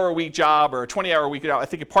 10-hour-a-week job or a 20-hour-a-week job, I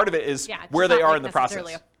think a part of it is Yeah, it's where they not are like in the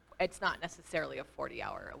process. It's not necessarily a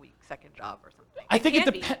 40-hour-a-week second job or something. I think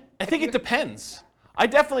can be. I think it depends. I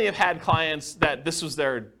definitely have had clients that this was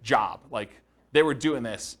their job, like they were doing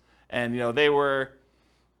this, and they were,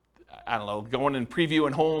 I don't know, going and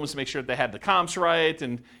previewing homes to make sure that they had the comps right,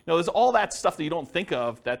 and there's all that stuff that you don't think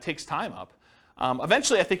of that takes time up.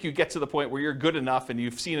 Eventually, I think you get to the point where you're good enough and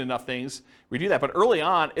you've seen enough things where you do that. But early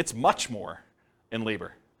on, it's much more in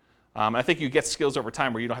labor. I think you get skills over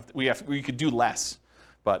time where you don't have to, where you could do less.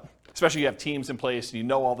 But especially you have teams in place and you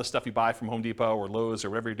know all the stuff you buy from Home Depot or Lowe's or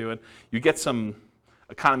whatever you're doing, you get some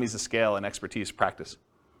economies of scale and expertise practice.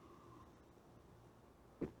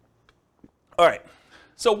 All right.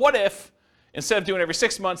 So what if instead of doing every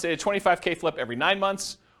 6 months, they did a 25K flip every 9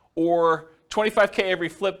 months, or 25K every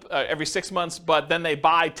flip every 6 months, but then they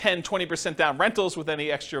buy 10, 20% down rentals with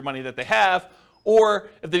any extra money that they have, Or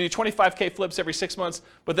if they do 25K flips every 6 months,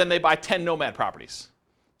 but then they buy 10 Nomad properties.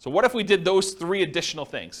 So what if we did those 3 additional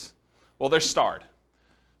things? Well, they're starred.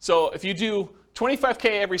 So if you do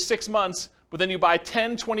 25K every 6 months, but then you buy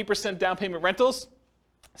 10, 20% down payment rentals,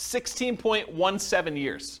 16.17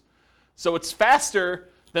 years. So it's faster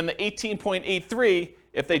than the 18.83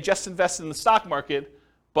 if they just invested in the stock market,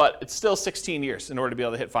 but it's still 16 years in order to be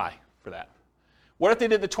able to hit FI for that. What if they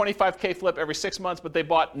did the 25K flip every 6 months, but they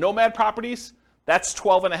bought Nomad properties? That's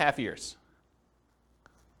 12.5 years.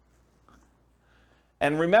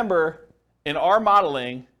 And remember, in our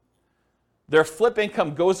modeling, their flip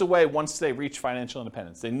income goes away once they reach financial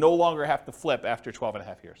independence. They no longer have to flip after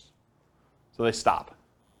 12.5 years. So they stop.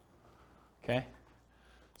 Okay?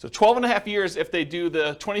 So 12.5 years if they do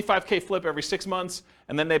the 25K flip every 6 months,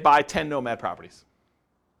 and then they buy 10 Nomad properties.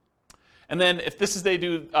 And then if this is they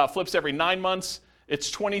do flips every 9 months, it's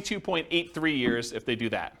 22.83 years if they do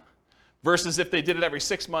that. Versus if they did it every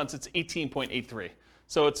 6 months, it's 18.83.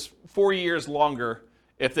 So it's 4 years longer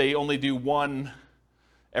if they only do one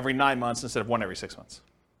every 9 months instead of one every 6 months.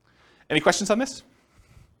 Any questions on this?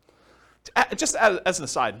 Just as an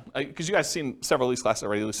aside, because you guys have seen several of these classes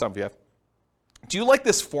already, at least some of you have. Do you like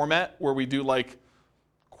this format where we do like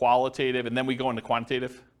qualitative and then we go into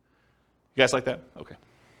quantitative? You guys like that? Okay.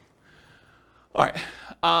 All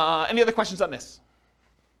right. Any other questions on this?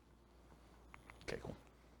 Okay, cool.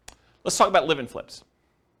 Let's talk about live-in flips.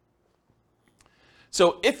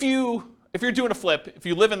 So if you're doing a flip, if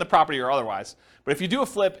you live in the property or otherwise, but if you do a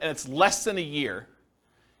flip and it's less than a year,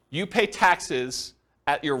 you pay taxes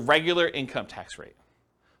at your regular income tax rate.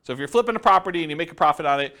 So if you're flipping a property and you make a profit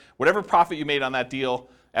on it, whatever profit you made on that deal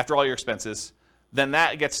after all your expenses, then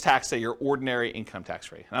that gets taxed at your ordinary income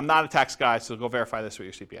tax rate. And I'm not a tax guy, so go verify this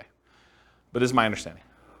with your CPA. But this is my understanding.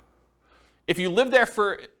 If you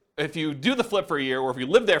do the flip for a year, or if you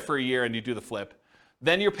live there for a year and you do the flip,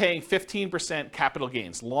 then you're paying 15% capital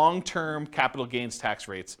gains, long-term capital gains tax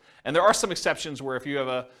rates. And there are some exceptions where if you have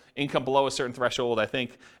an income below a certain threshold, I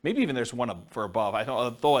think, maybe even there's one for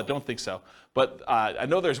above, though I don't think so. But I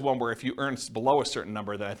know there's one where if you earn below a certain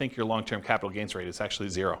number, then I think your long-term capital gains rate is actually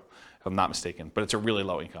 0, if I'm not mistaken. But it's a really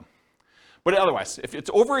low income. But otherwise, if it's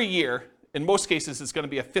over a year, in most cases, it's going to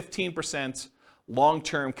be a 15%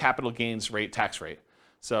 long-term capital gains rate tax rate.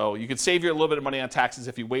 So you could save you a little bit of money on taxes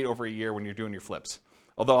if you wait over a year when you're doing your flips.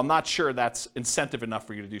 Although I'm not sure that's incentive enough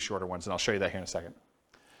for you to do shorter ones, and I'll show you that here in a second.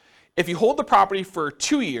 If you hold the property for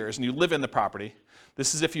 2 years and you live in the property,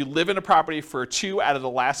 this is if you live in a property for 2 out of the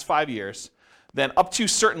last 5 years, then up to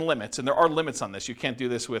certain limits, and there are limits on this. You can't do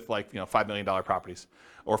this with $5 million properties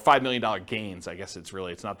or $5 million gains. I guess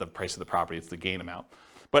it's not the price of the property, it's the gain amount.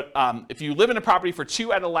 But if you live in a property for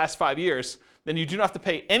 2 out of the last 5 years, then you do not have to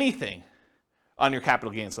pay anything on your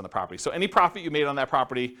capital gains on the property. So any profit you made on that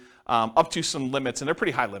property, up to some limits, and they're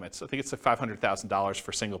pretty high limits. I think it's like $500,000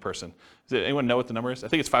 for a single person. Does anyone know what the number is? I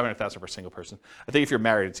think it's $500,000 for a single person. I think if you're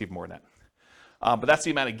married, it's even more than that. But that's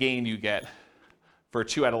the amount of gain you get for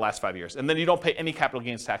 2 out of the last 5 years. And then you don't pay any capital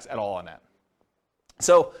gains tax at all on that.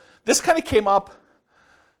 So this kind of came up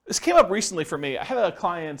recently for me. I had a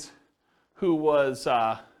client who was,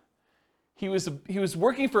 he was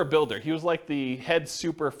working for a builder. He was like the head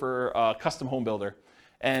super for a custom home builder.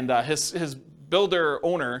 And his builder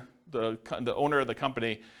owner, the owner of the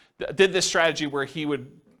company, did this strategy where he would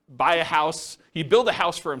buy a house, he'd build a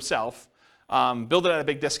house for himself, build it at a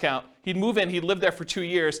big discount. He'd move in, he'd live there for 2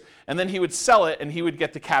 years, and then he would sell it, and he would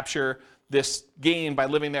get to capture this gain by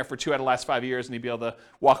living there for 2 out of the last 5 years, and he'd be able to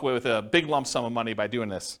walk away with a big lump sum of money by doing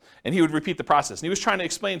this. And he would repeat the process. And he was trying to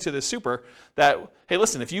explain to this super that, hey,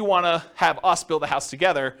 listen, if you want to have us build a house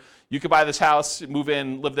together, you could buy this house, move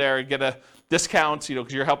in, live there, get a discount,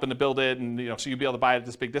 because you're helping to build it, and so you'd be able to buy it at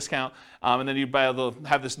this big discount, and then you'd be able to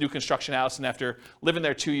have this new construction house, and after living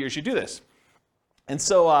there 2 years, you do this. And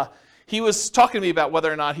so he was talking to me about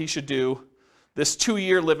whether or not he should do this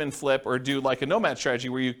 2-year live-in flip or do like a Nomad strategy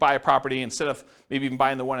where you buy a property instead of maybe even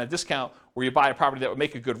buying the one at a discount, where you buy a property that would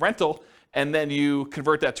make a good rental and then you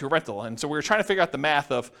convert that to a rental. And so we were trying to figure out the math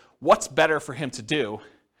of what's better for him to do.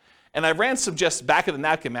 And I ran some just back of the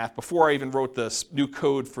napkin math before I even wrote this new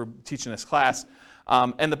code for teaching this class.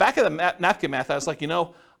 And the back of the napkin math, I was like,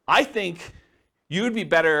 I think you would be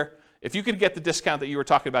better if you could get the discount that you were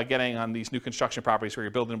talking about getting on these new construction properties where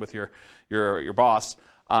you're building with your boss.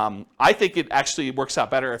 I think it actually works out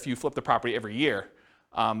better if you flip the property every year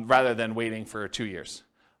rather than waiting for 2 years.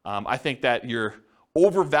 I think that you're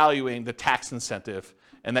overvaluing the tax incentive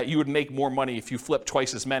and that you would make more money if you flip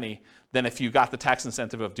twice as many than if you got the tax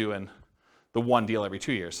incentive of doing the one deal every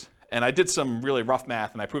 2 years. And I did some really rough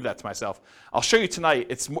math and I proved that to myself. I'll show you tonight,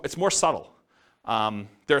 it's more subtle.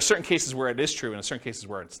 There are certain cases where it is true and certain cases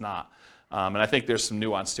where it's not. And I think there's some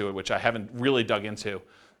nuance to it, which I haven't really dug into.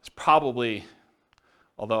 It's probably,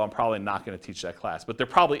 although I'm probably not going to teach that class, but there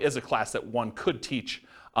probably is a class that one could teach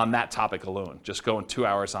on that topic alone, just going 2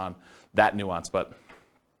 hours on that nuance, but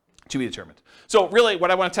to be determined. So really what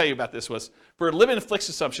I want to tell you about this was, for live-in fixed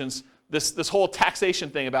assumptions, this whole taxation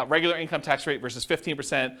thing about regular income tax rate versus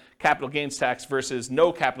 15% capital gains tax versus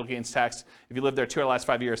no capital gains tax if you live there 2 of the last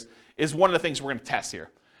 5 years is one of the things we're going to test here.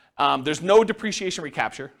 There's no depreciation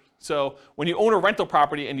recapture. So when you own a rental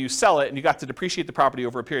property and you sell it and you got to depreciate the property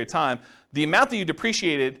over a period of time, the amount that you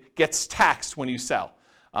depreciated gets taxed when you sell.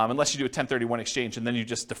 Unless you do a 1031 exchange, and then you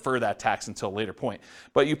just defer that tax until a later point.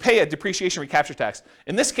 But you pay a depreciation recapture tax.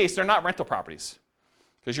 In this case, they're not rental properties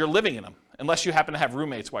because you're living in them. Unless you happen to have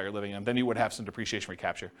roommates while you're living in them, then you would have some depreciation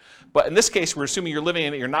recapture. But in this case, we're assuming you're living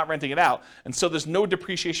in it, you're not renting it out, and so there's no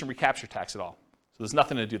depreciation recapture tax at all. So there's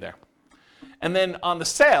nothing to do there. And then on the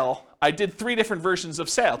sale, I did 3 different versions of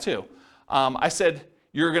sale too. I said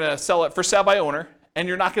you're going to sell it for sale by owner, and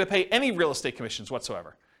you're not going to pay any real estate commissions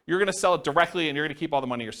whatsoever. You're going to sell it directly, and you're going to keep all the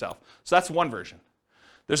money yourself. So that's one version.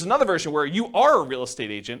 There's another version where you are a real estate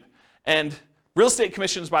agent, and real estate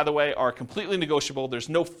commissions, by the way, are completely negotiable. There's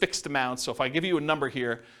no fixed amount. So if I give you a number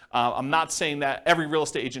here, I'm not saying that every real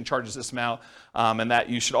estate agent charges this amount and that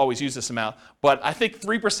you should always use this amount. But I think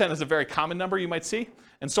 3% is a very common number you might see.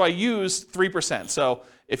 And so I use 3%. So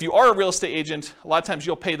if you are a real estate agent, a lot of times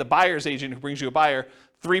you'll pay the buyer's agent who brings you a buyer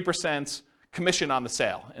 3% commission on the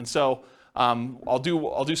sale. And so I'll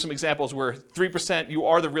do some examples where 3% you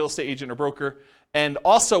are the real estate agent or broker. And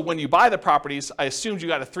also when you buy the properties, I assumed you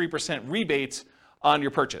got a 3% rebate on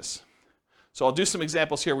your purchase. So I'll do some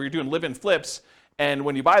examples here where you're doing live-in flips, and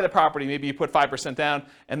when you buy the property, maybe you put 5% down,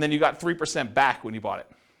 and then you got 3% back when you bought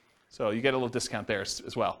it. So you get a little discount there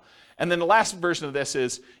as well. And then the last version of this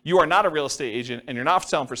is you are not a real estate agent and you're not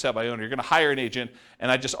selling for sale by owner. You're going to hire an agent,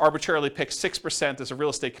 and I just arbitrarily picked 6% as a real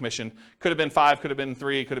estate commission. Could have been 5, could have been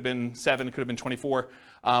 3, could have been 7, could have been 24.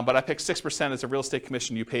 But I picked 6% as a real estate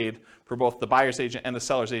commission you paid for both the buyer's agent and the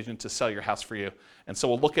seller's agent to sell your house for you. And so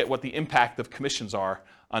we'll look at what the impact of commissions are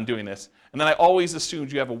on doing this. And then I always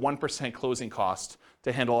assumed you have a 1% closing cost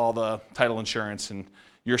to handle all the title insurance and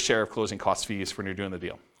your share of closing cost fees when you're doing the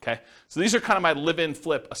deal. Okay? So these are kind of my live-in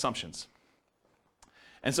flip assumptions.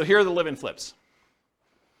 And so here are the live-in flips.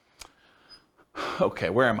 Okay,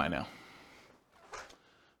 where am I now?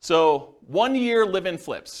 So 1 year live-in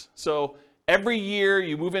flips. So every year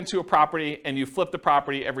you move into a property and you flip the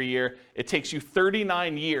property every year. It takes you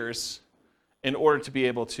 39 years in order to be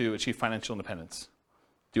able to achieve financial independence,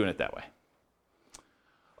 doing it that way.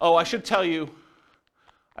 Oh, I should tell you,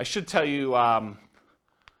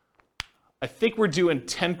 I think we're doing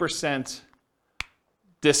 10%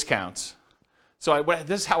 discounts. So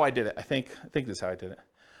this is how I did it. I think this is how I did it.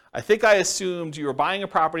 I think I assumed you were buying a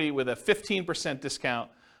property with a 15% discount,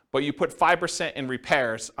 but you put 5% in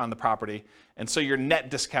repairs on the property, and so your net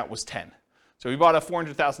discount was 10. So if you bought a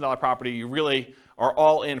 $400,000 property, you really are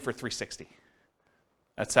all in for $360.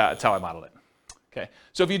 That's how I modeled it. Okay.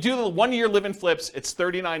 So if you do the 1 year live-in flips, it's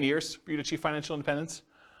 39 years for you to achieve financial independence.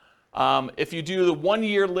 If you do the 1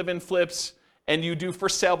 year live-in flips and you do for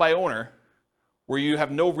sale by owner, where you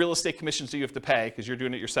have no real estate commissions that you have to pay because you're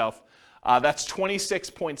doing it yourself, that's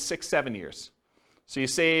 26.67 years. So you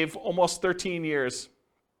save almost 13 years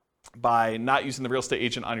by not using the real estate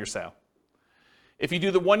agent on your sale. If you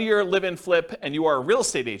do the 1 year live-in flip and you are a real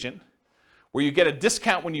estate agent, where you get a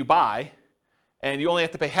discount when you buy and you only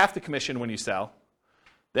have to pay half the commission when you sell,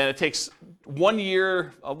 then it takes 1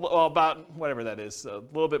 year, well, about whatever that is, a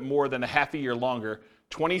little bit more than a half a year longer,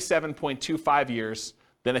 27.25 years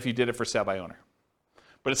than if you did it for sale by owner.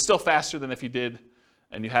 But it's still faster than if you did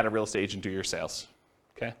and you had a real estate agent do your sales.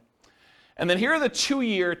 Okay? And then here are the 2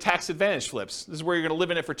 year tax advantage flips. This is where you're going to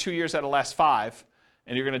live in it for 2 years out of the last 5,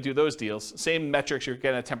 and you're going to do those deals. Same metrics, you're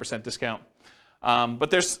getting a 10% discount. But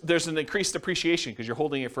there's an increased depreciation because you're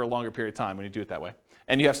holding it for a longer period of time when you do it that way.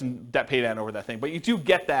 And you have some debt pay down over that thing. But you do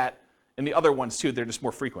get that in the other ones too. They're just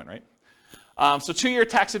more frequent, right? So 2 year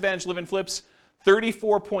tax advantage live-in flips,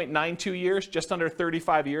 34.92 years, just under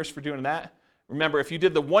 35 years for doing that. Remember, if you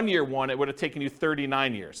did the 1 year one, it would have taken you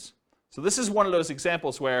 39 years. So this is one of those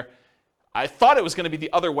examples where I thought it was going to be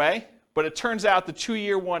the other way, but it turns out the 2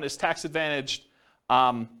 year one is tax advantaged.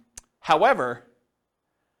 However,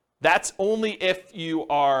 that's only if you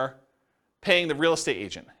are paying the real estate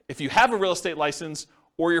agent. If you have a real estate license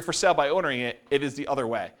or you're for sale by owning it, it is the other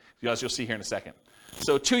way, as you'll see here in a second.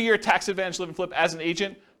 So 2 year tax advantage live and flip as an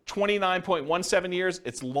agent, 29.17 years.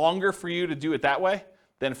 It's longer for you to do it that way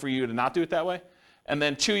than for you to not do it that way. and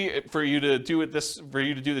then 2 year for you to do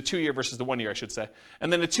the 2 year versus the 1 year, I should say.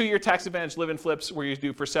 And then the 2 year tax advantage live-in flips where you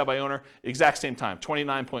do for sale by owner, exact same time,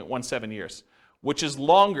 29.17 years, which is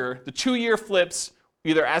longer. The 2 year flips,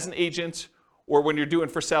 either as an agent or when you're doing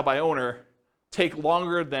for sale by owner, take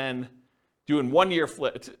longer than doing 1 year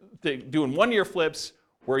flips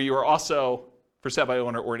where you are also for sale by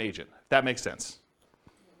owner or an agent. If that makes sense.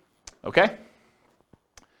 Okay?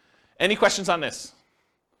 Any questions on this?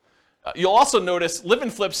 You'll also notice live-in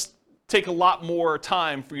flips take a lot more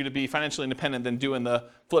time for you to be financially independent than doing the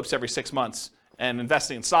flips every 6 months and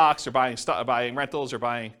investing in stocks or buying rentals or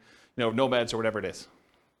buying nomads or whatever it is.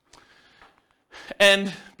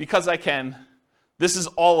 And because I can, this is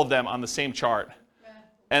all of them on the same chart.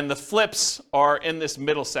 And the flips are in this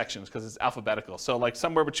middle section because it's alphabetical. So like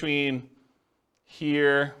somewhere between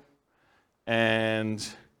here and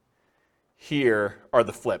here are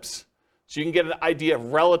the flips. So you can get an idea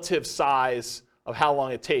of relative size of how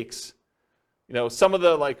long it takes. Some of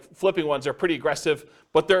the like flipping ones are pretty aggressive,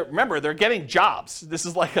 but remember, they're getting jobs. This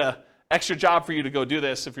is like a extra job for you to go do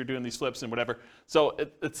this if you're doing these flips and whatever. So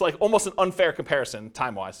it's like almost an unfair comparison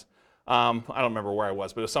time-wise. I don't remember where I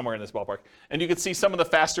was, but it was somewhere in this ballpark. And you can see some of the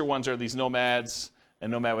faster ones are these nomads and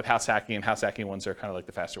nomad with house hacking, and house hacking ones are kind of like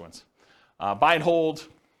the faster ones. Buy and hold,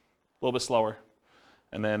 a little bit slower.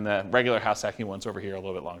 And then regular house hacking ones over here a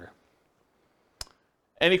little bit longer.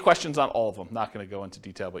 Any questions on all of them? Not going to go into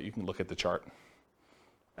detail, but you can look at the chart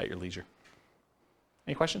at your leisure.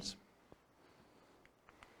 Any questions?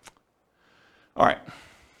 All right.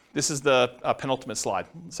 This is the penultimate slide,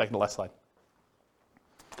 second to last slide.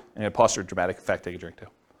 And pause for dramatic effect. Take a drink too.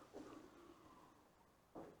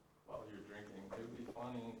 While you're drinking, it would be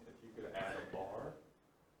funny if you could add a bar.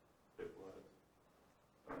 It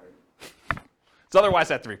would. All right. So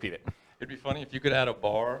otherwise, I have to repeat it. It'd be funny if you could add a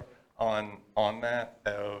bar on that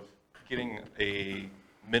of getting a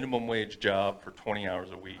minimum wage job for 20 hours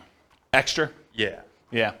a week. Extra? Yeah.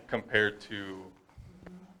 Yeah. Compared to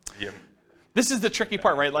the... This is the tricky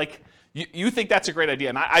part, right? Like, you think that's a great idea,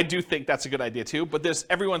 and I do think that's a good idea too, but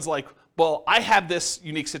everyone's like, well, I have this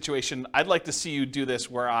unique situation. I'd like to see you do this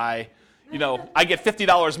where I get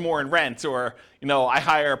 $50 more in rent, or, I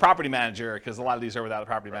hire a property manager, because a lot of these are without a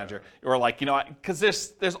property manager, or like, because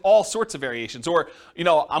there's all sorts of variations, or,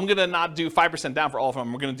 I'm going to not do 5% down for all of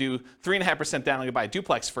them. We're going to do 3.5% down. I'm going to buy a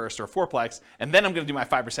duplex first or a fourplex, and then I'm going to do my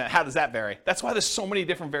 5%. How does that vary? That's why there's so many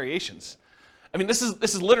different variations. I mean, this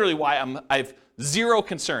is literally why I've zero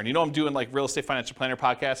concern. I'm doing like Real Estate Financial Planner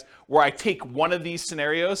podcast where I take one of these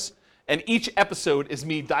scenarios, and each episode is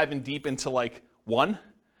me diving deep into like one.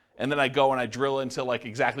 And then I go and I drill into like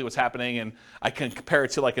exactly what's happening, and I can compare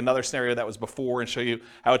it to like another scenario that was before and show you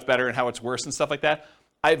how it's better and how it's worse and stuff like that.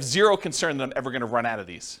 I have zero concern that I'm ever going to run out of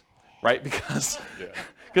these, right? Because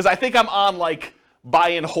I think I'm on like buy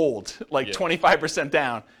and hold, like 25%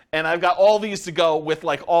 down. And I've got all these to go with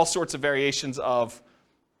like all sorts of variations of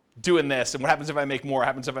doing this. And what happens if I make more? What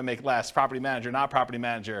happens if I make less? Property manager, not property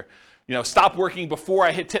manager. Stop working before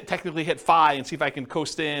I technically hit FI and see if I can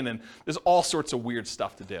coast in. And there's all sorts of weird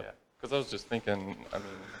stuff to do. Yeah, because I was just thinking,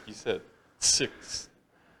 you said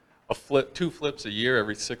two flips a year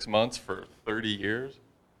every 6 months for 30 years.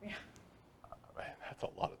 Yeah. Man, that's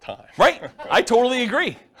a lot of time. Right? I totally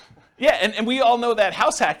agree. Yeah, and we all know that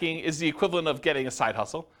house hacking is the equivalent of getting a side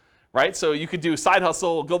hustle, right? So you could do side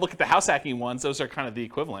hustle, go look at the house hacking ones. Those are kind of the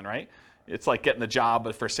equivalent, right? It's like getting a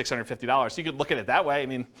job for $650. You could look at it that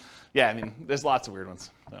way. There's lots of weird ones.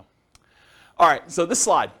 So. All right, so this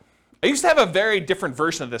slide. I used to have a very different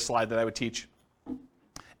version of this slide that I would teach.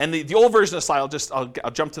 And the old version of the slide,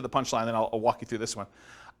 I'll jump to the punchline, then I'll walk you through this one.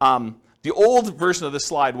 The old version of this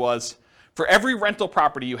slide was, for every rental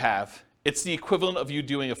property you have, it's the equivalent of you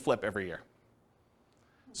doing a flip every year.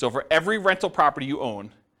 So for every rental property you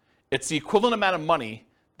own, it's the equivalent amount of money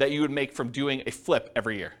that you would make from doing a flip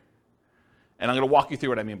every year. And I'm going to walk you through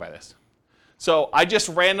what I mean by this. So I just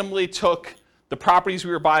randomly took the properties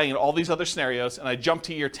we were buying in all these other scenarios, and I jumped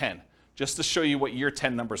to year 10, just to show you what year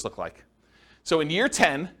 10 numbers look like. So in year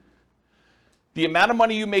 10, the amount of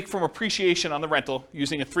money you make from appreciation on the rental,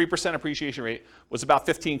 using a 3% appreciation rate, was about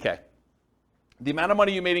 $15K. The amount of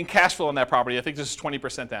money you made in cash flow on that property, I think this is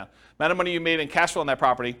 20% down. The amount of money you made in cash flow on that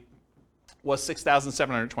property was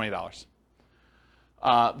 $6,720.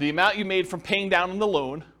 The amount you made from paying down on the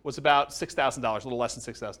loan was about $6,000, a little less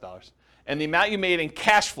than $6,000. And the amount you made in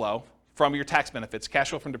cash flow from your tax benefits, cash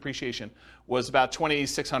flow from depreciation, was about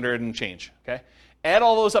 $2,600 and change. Okay? Add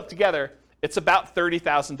all those up together, it's about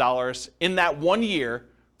 $30,000 in that 1 year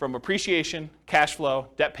from appreciation, cash flow,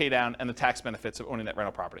 debt pay down, and the tax benefits of owning that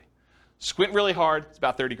rental property. Squint really hard, it's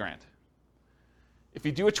about 30 grand. If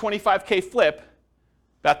you do a 25K flip,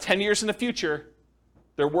 About 10 years in the future,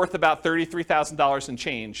 they're worth about $33,000 in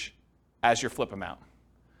change as your flip amount.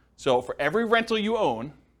 So for every rental you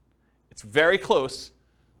own, it's very close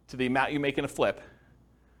to the amount you make in a flip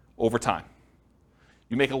over time.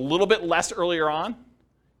 You make a little bit less earlier on,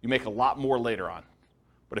 you make a lot more later on.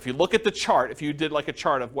 But if you look at the chart, if you did like a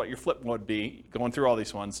chart of what your flip would be, going through all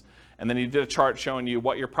these ones, and then you did a chart showing you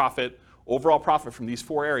what your profit, overall profit from these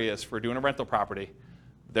 4 areas for doing a rental property,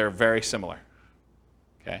 they're very similar.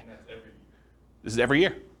 Okay? And that's every year. This is every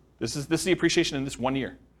year. This is the appreciation in this 1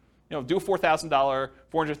 year. You know, do a $4,000,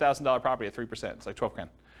 $400,000 property at 3%. It's like 12 grand,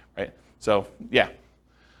 right? So yeah.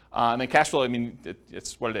 And then cash flow, I mean,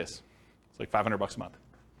 it's what it is. It's like $500 a month.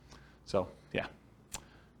 So yeah.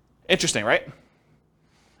 Interesting, right?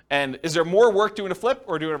 And is there more work doing a flip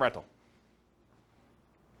or doing a rental?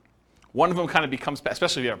 One of them kind of becomes,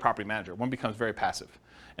 especially if you have a property manager, one becomes very passive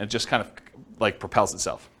and it just kind of like propels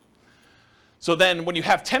itself. So then when you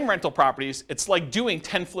have 10 rental properties, it's like doing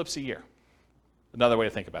 10 flips a year. Another way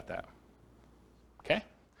to think about that. Okay?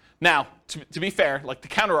 Now, to be fair, like the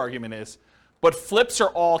counter argument is, but flips are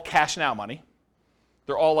all cash now money.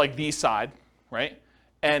 They're all like the side, right?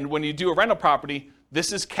 And when you do a rental property,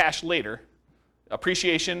 this is cash later.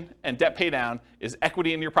 Appreciation and debt pay down is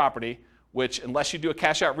equity in your property, which unless you do a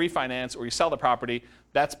cash out refinance or you sell the property,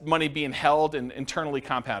 that's money being held and internally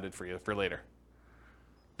compounded for you for later.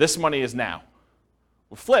 This money is now.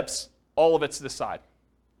 With flips, all of it's this side,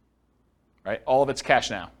 right? All of it's cash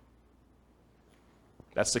now.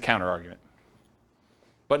 That's the counter argument.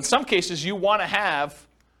 But in some cases, you want to have,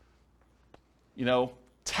 you know,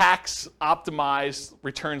 tax optimized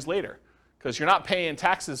returns later because you're not paying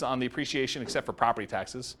taxes on the appreciation except for property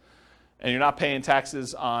taxes, and you're not paying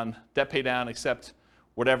taxes on debt pay down except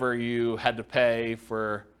whatever you had to pay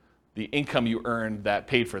for the income you earned that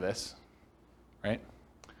paid for this, right?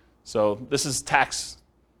 So this is tax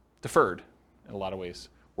deferred in a lot of ways,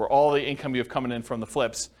 where all the income you have coming in from the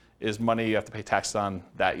flips is money you have to pay taxes on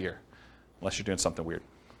that year, unless you're doing something weird,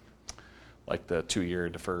 like the 2-year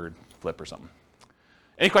deferred flip or something.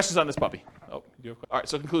 Any questions on this puppy? Oh, you have all right,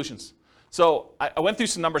 so conclusions. So I went through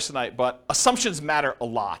some numbers tonight, but assumptions matter a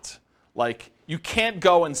lot. Like, you can't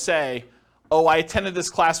go and say, oh, I attended this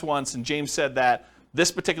class once and James said that this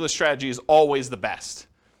particular strategy is always the best.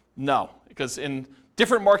 No, because in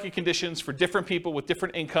different market conditions for different people with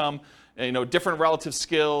different income, you know, different relative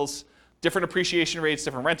skills, different appreciation rates,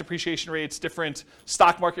 different rent appreciation rates, different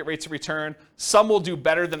stock market rates of return. Some will do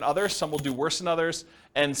better than others, some will do worse than others,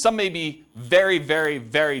 and some may be very, very,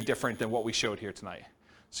 very different than what we showed here tonight.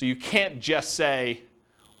 So you can't just say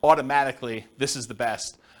automatically, this is the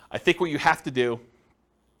best. I think what you have to do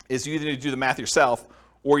is you either need to do the math yourself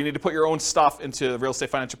or you need to put your own stuff into the Real Estate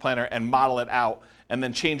Financial Planner and model it out and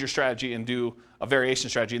then change your strategy and do a variation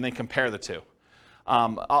strategy and then compare the two.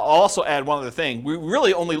 I'll also add one other thing. We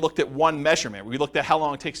really only looked at one measurement. We looked at how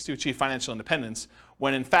long it takes to achieve financial independence,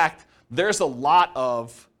 when in fact, there's a lot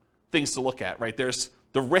of things to look at, right? There's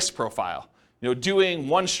the risk profile. You know, doing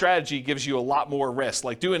one strategy gives you a lot more risk.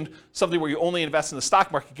 Like doing something where you only invest in the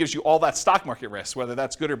stock market gives you all that stock market risk, whether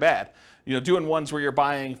that's good or bad. You know, doing ones where you're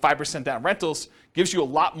buying 5% down rentals gives you a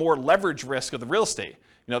lot more leverage risk of the real estate.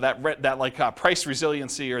 You know, that price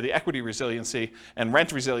resiliency or the equity resiliency and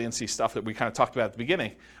rent resiliency stuff that we kind of talked about at the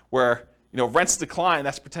beginning, where, you know, rents decline,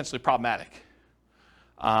 that's potentially problematic.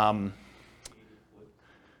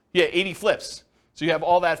 80 flips. So you have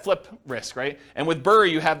all that flip risk, right? And with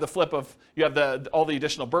BRRRR, you have the flip of, you have all the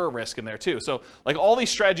additional BRRRR risk in there too. So like all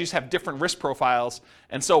these strategies have different risk profiles.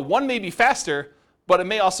 And so one may be faster, but it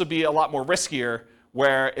may also be a lot more riskier,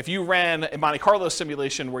 where if you ran a Monte Carlo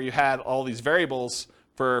simulation where you had all these variables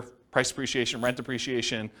for price appreciation, rent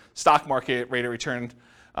appreciation, stock market rate of return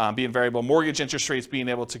being variable, mortgage interest rates being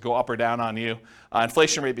able to go up or down on you,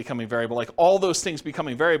 inflation rate becoming variable, like all those things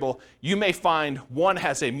becoming variable, you may find one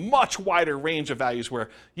has a much wider range of values where,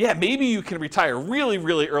 yeah, maybe you can retire really,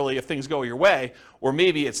 really early if things go your way, or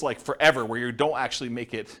maybe it's like forever where you don't actually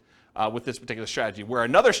make it with this particular strategy, where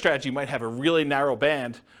another strategy might have a really narrow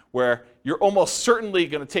band where you're almost certainly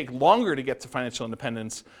going to take longer to get to financial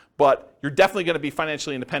independence, but you're definitely going to be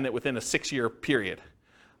financially independent within a 6-year period.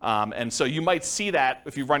 And so you might see that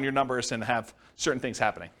if you run your numbers and have certain things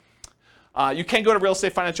happening. You can go to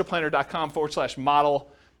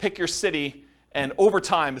realestatefinancialplanner.com/model, pick your city, and over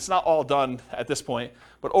time, it's not all done at this point,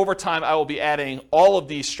 but over time I will be adding all of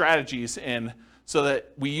these strategies in so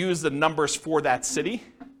that we use the numbers for that city,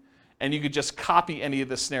 and you could just copy any of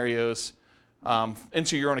the scenarios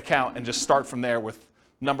into your own account and just start from there with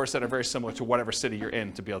numbers that are very similar to whatever city you're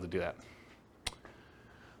in to be able to do that.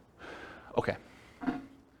 Okay.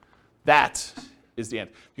 That is the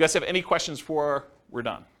end. If you guys have any questions for we're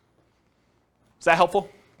done. Is that helpful?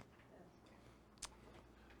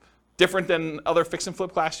 Different than other fix and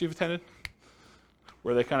flip class you've attended,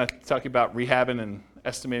 where they kind of talk about rehabbing and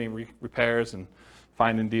estimating repairs and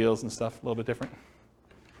finding deals and stuff, a little bit different?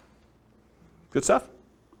 Good stuff?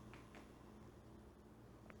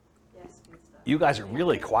 Yes, good stuff. You guys are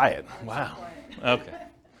really quiet. Wow. Okay.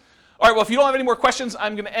 All right, well, if you don't have any more questions,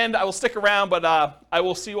 I'm going to end. I will stick around, but I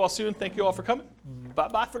will see you all soon. Thank you all for coming.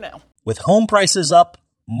 Bye-bye for now. With home prices up,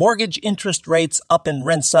 mortgage interest rates up and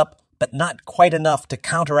rents up, but not quite enough to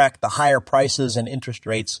counteract the higher prices and interest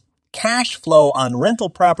rates, cash flow on rental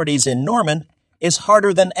properties in Norman is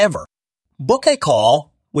harder than ever. Book a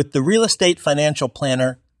call with the Real Estate Financial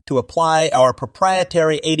Planner to apply our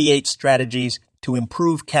proprietary 88 strategies to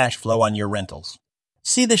improve cash flow on your rentals.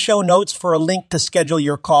 See the show notes for a link to schedule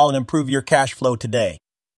your call and improve your cash flow today.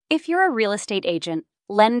 If you're a real estate agent,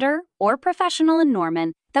 lender, or professional in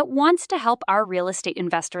Norman that wants to help our real estate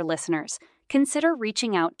investor listeners, consider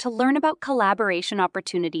reaching out to learn about collaboration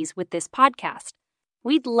opportunities with this podcast.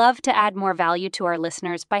 We'd love to add more value to our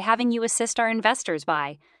listeners by having you assist our investors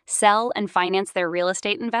buy, sell, and finance their real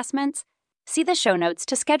estate investments. See the show notes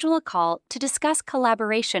to schedule a call to discuss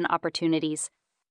collaboration opportunities.